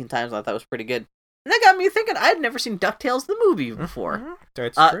like 18 times and I thought it was pretty good. And that got me thinking, I had never seen DuckTales the movie before.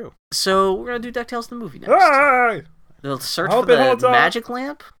 That's true. So we're going to do DuckTales the movie next. They'll search for the magic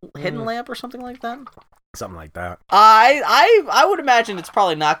lamp, hidden lamp or something like that. Something like that. I would imagine it's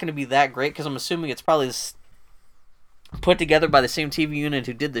probably not going to be that great because I'm assuming it's probably put together by the same TV unit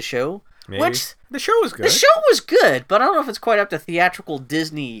who did the show. Maybe. Which the show was good. The show was good, but I don't know if it's quite up to theatrical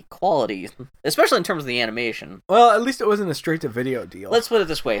Disney quality, especially in terms of the animation. Well, at least it wasn't a straight-to-video deal. Let's put it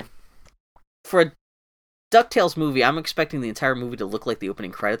this way: for DuckTales movie, I'm expecting the entire movie to look like the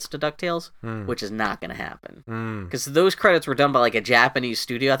opening credits to DuckTales, which is not going to happen. Because those credits were done by like a Japanese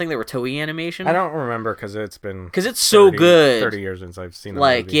studio. I think they were Toei Animation. I don't remember because it's been... Because it's so good. 30 years since I've seen the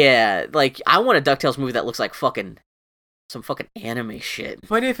like, movie. yeah. Like, I want a DuckTales movie that looks like some fucking anime shit.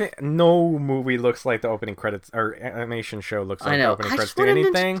 But if no movie looks like the opening credits, or animation show looks like the opening credits to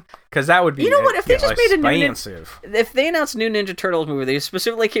anything, because that would be, you know what? If they just made a new, if they announced a new Ninja Turtles movie, they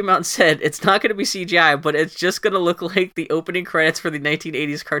specifically came out and said it's not going to be CGI, but it's just going to look like the opening credits for the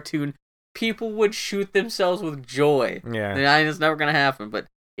 1980s cartoon, people would shoot themselves with joy. Yeah, and it's never going to happen. But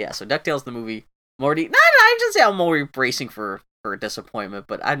yeah, so DuckTales the movie. I'm already I just say I'm already bracing for disappointment,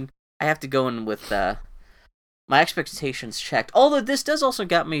 but I have to go in with. My expectations checked. Although this does also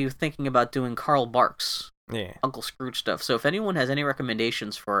got me thinking about doing Carl Barks, Uncle Scrooge stuff. So if anyone has any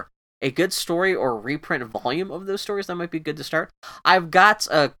recommendations for a good story or reprint volume of those stories, that might be good to start. I've got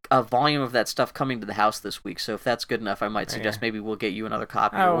a volume of that stuff coming to the house this week, so if that's good enough, I might suggest maybe we'll get you another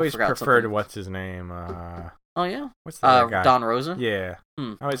copy. I always preferred what's his name. Oh yeah, what's that guy? Don Rosa. Yeah,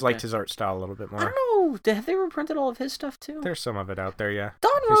 I always liked his art style a little bit more. I don't know. Have they reprinted all of his stuff too? There's some of it out there, yeah.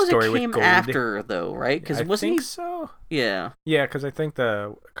 Don Rosa came after, though, right? Because wasn't he? So. Yeah. Yeah, because I think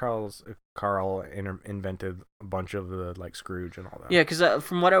Carl invented a bunch of the like Scrooge and all that. Yeah, because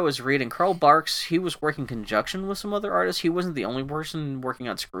from what I was reading, Carl Barks, he was working in conjunction with some other artists. He wasn't the only person working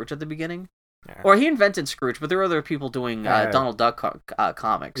on Scrooge at the beginning. Yeah. Or he invented Scrooge, but there were other people doing Donald Duck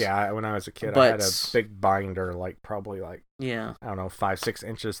comics. Yeah, when I was a kid, I had a big binder, probably I don't know, 5-6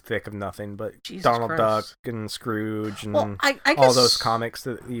 inches thick of nothing but Jesus Donald Christ. Duck and Scrooge and I guess all those comics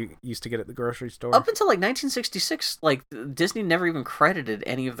that you used to get at the grocery store. Up until 1966, Disney never even credited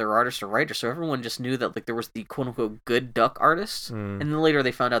any of their artists or writers, so everyone just knew that there was the quote unquote good Duck artist, and then later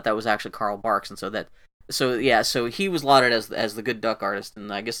they found out that was actually Carl Barks, and so he was lauded as the good Duck artist,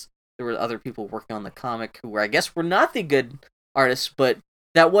 and I guess there were other people working on the comic who I guess were not the good artists, but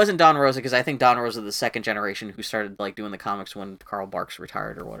that wasn't Don Rosa, because I think Don Rosa the second generation who started doing the comics when Carl Barks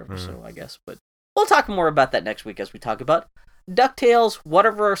retired or whatever. So I guess, but we'll talk more about that next week as we talk about DuckTales,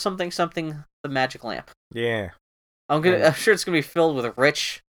 whatever, something, the Magic Lamp. Yeah, I'm sure it's gonna be filled with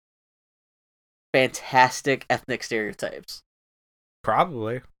rich, fantastic ethnic stereotypes.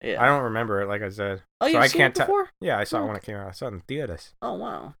 Probably. Yeah. I don't remember it, like I said. Oh, you've seen it before? Yeah, I saw it when it came out. I saw it in theaters. Oh,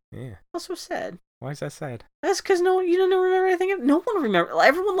 wow. Yeah. That's so sad. Why is that sad? That's because you don't remember anything. No one remembers.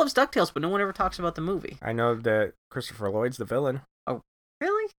 Everyone loves DuckTales, but no one ever talks about the movie. I know that Christopher Lloyd's the villain. Oh,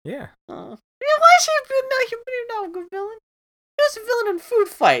 really? Yeah. Oh. Yeah, why is he not a good villain? He was a villain in Food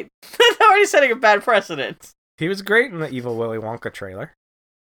Fight. That's already setting a bad precedent. He was great in the Evil Willy Wonka trailer.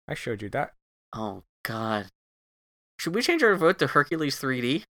 I showed you that. Oh, God. Should we change our vote to Hercules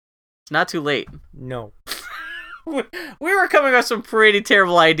 3D? It's not too late. No. We were coming up with some pretty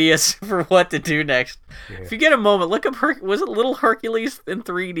terrible ideas for what to do next. Yeah. If you get a moment, look up was it Little Hercules in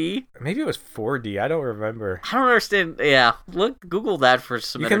 3D? Maybe it was 4D. I don't remember. I don't understand. Yeah, Google that for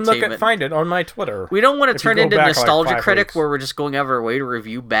some entertainment. You can find it on my Twitter. We don't want to turn into Nostalgia Critic where we're just going out of our way to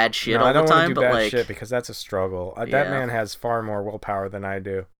review bad shit all the time. I don't want to do bad shit because that's a struggle. That man has far more willpower than I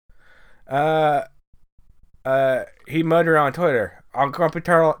do. He muttered on Twitter. On Grumpy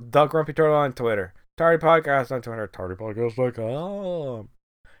Turtle, the Grumpy Turtle on Twitter. Tardy Podcast on Twitter. Tardy Podcast.com.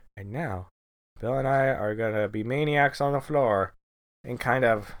 And now, Bill and I are going to be maniacs on the floor and kind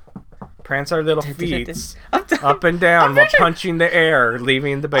of prance our little feet up and down while punching the air,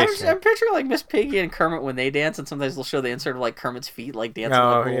 leaving the basement. I'm picturing Miss Piggy and Kermit when they dance, and sometimes they'll show the insert of Kermit's feet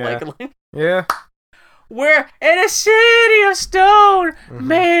dancing. Yeah. We're in a city of stone,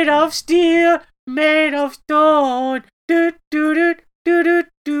 made of steel, made of stone. Do do do do do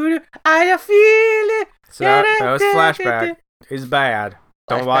do. I feel it. So that was Flashback. It's bad.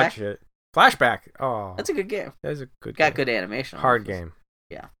 Don't watch it. Flashback. Oh, that's a good game. That's a good. Got good animation. Hard game.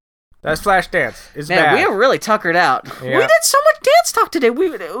 Yeah. That's Flashdance. It's Man, bad. we are really tuckered out. Yeah. We did so much dance talk today.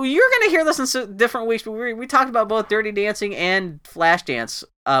 You're gonna hear this in different weeks, but we talked about both Dirty Dancing and Flashdance.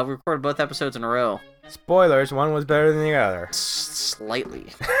 We recorded both episodes in a row. Spoilers, one was better than the other. Slightly.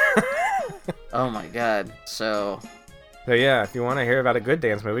 Oh my god. So yeah, if you want to hear about a good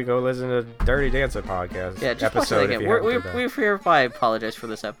dance movie, go listen to Dirty Dancing podcast. Yeah, just watch it again. We hereby apologize for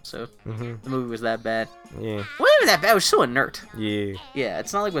this episode. The movie was that bad. Yeah. It wasn't even that bad. It was so inert. Yeah. Yeah,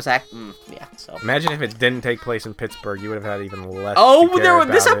 it's not like it was yeah. So imagine if it didn't take place in Pittsburgh, you would have had even less.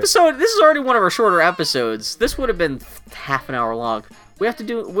 This episode. This is already one of our shorter episodes. This would have been half an hour long. We have to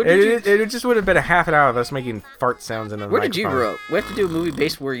do. It just would have been a half an hour of us making fart sounds in the Where did you grow up? We have to do a movie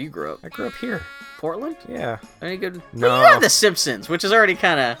based where you grew up. I grew up here. Portland? Yeah. Any good? No. Well, you have The Simpsons, which is already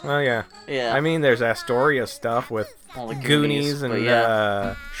kind of. Oh yeah. Yeah. I mean, there's Astoria stuff with Goonies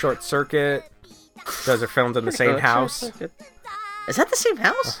and Short Circuit. Those are filmed in the same house. Is that the same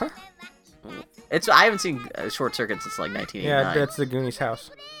house? I haven't seen Short Circuit since like 1989. Yeah, that's the Goonies house.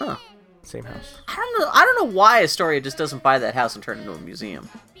 Huh. Same house. I don't know why Astoria just doesn't buy that house and turn it into a museum.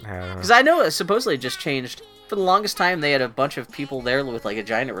 Because I know it supposedly just changed. For the longest time, they had a bunch of people there with like a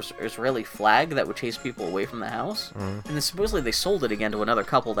giant Israeli flag that would chase people away from the house. And then supposedly they sold it again to another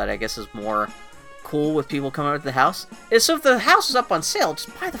couple that I guess is more cool with people coming out to the house. And so if the house is up on sale,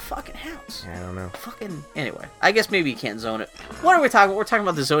 just buy the fucking house. I don't know. Anyway, I guess maybe you can't zone it. What are we talking about? We're talking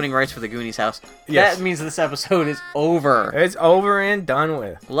about the zoning rights for the Goonies house. Yes. That means this episode is over. It's over and done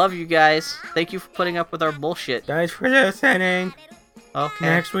with. Love you guys. Thank you for putting up with our bullshit. Thanks for listening. Okay.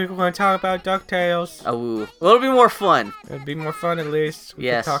 Next week we're going to talk about DuckTales. Oh, well, it'll be more fun. It'll be more fun at least. We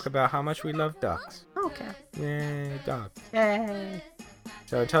Yes. can talk about how much we love ducks. Okay. Yay, ducks. Yay.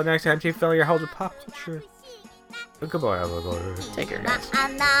 So until next time, keep filling your holes with pop culture. Goodbye, everybody. Take care, guys. Na,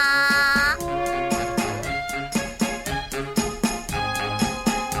 na.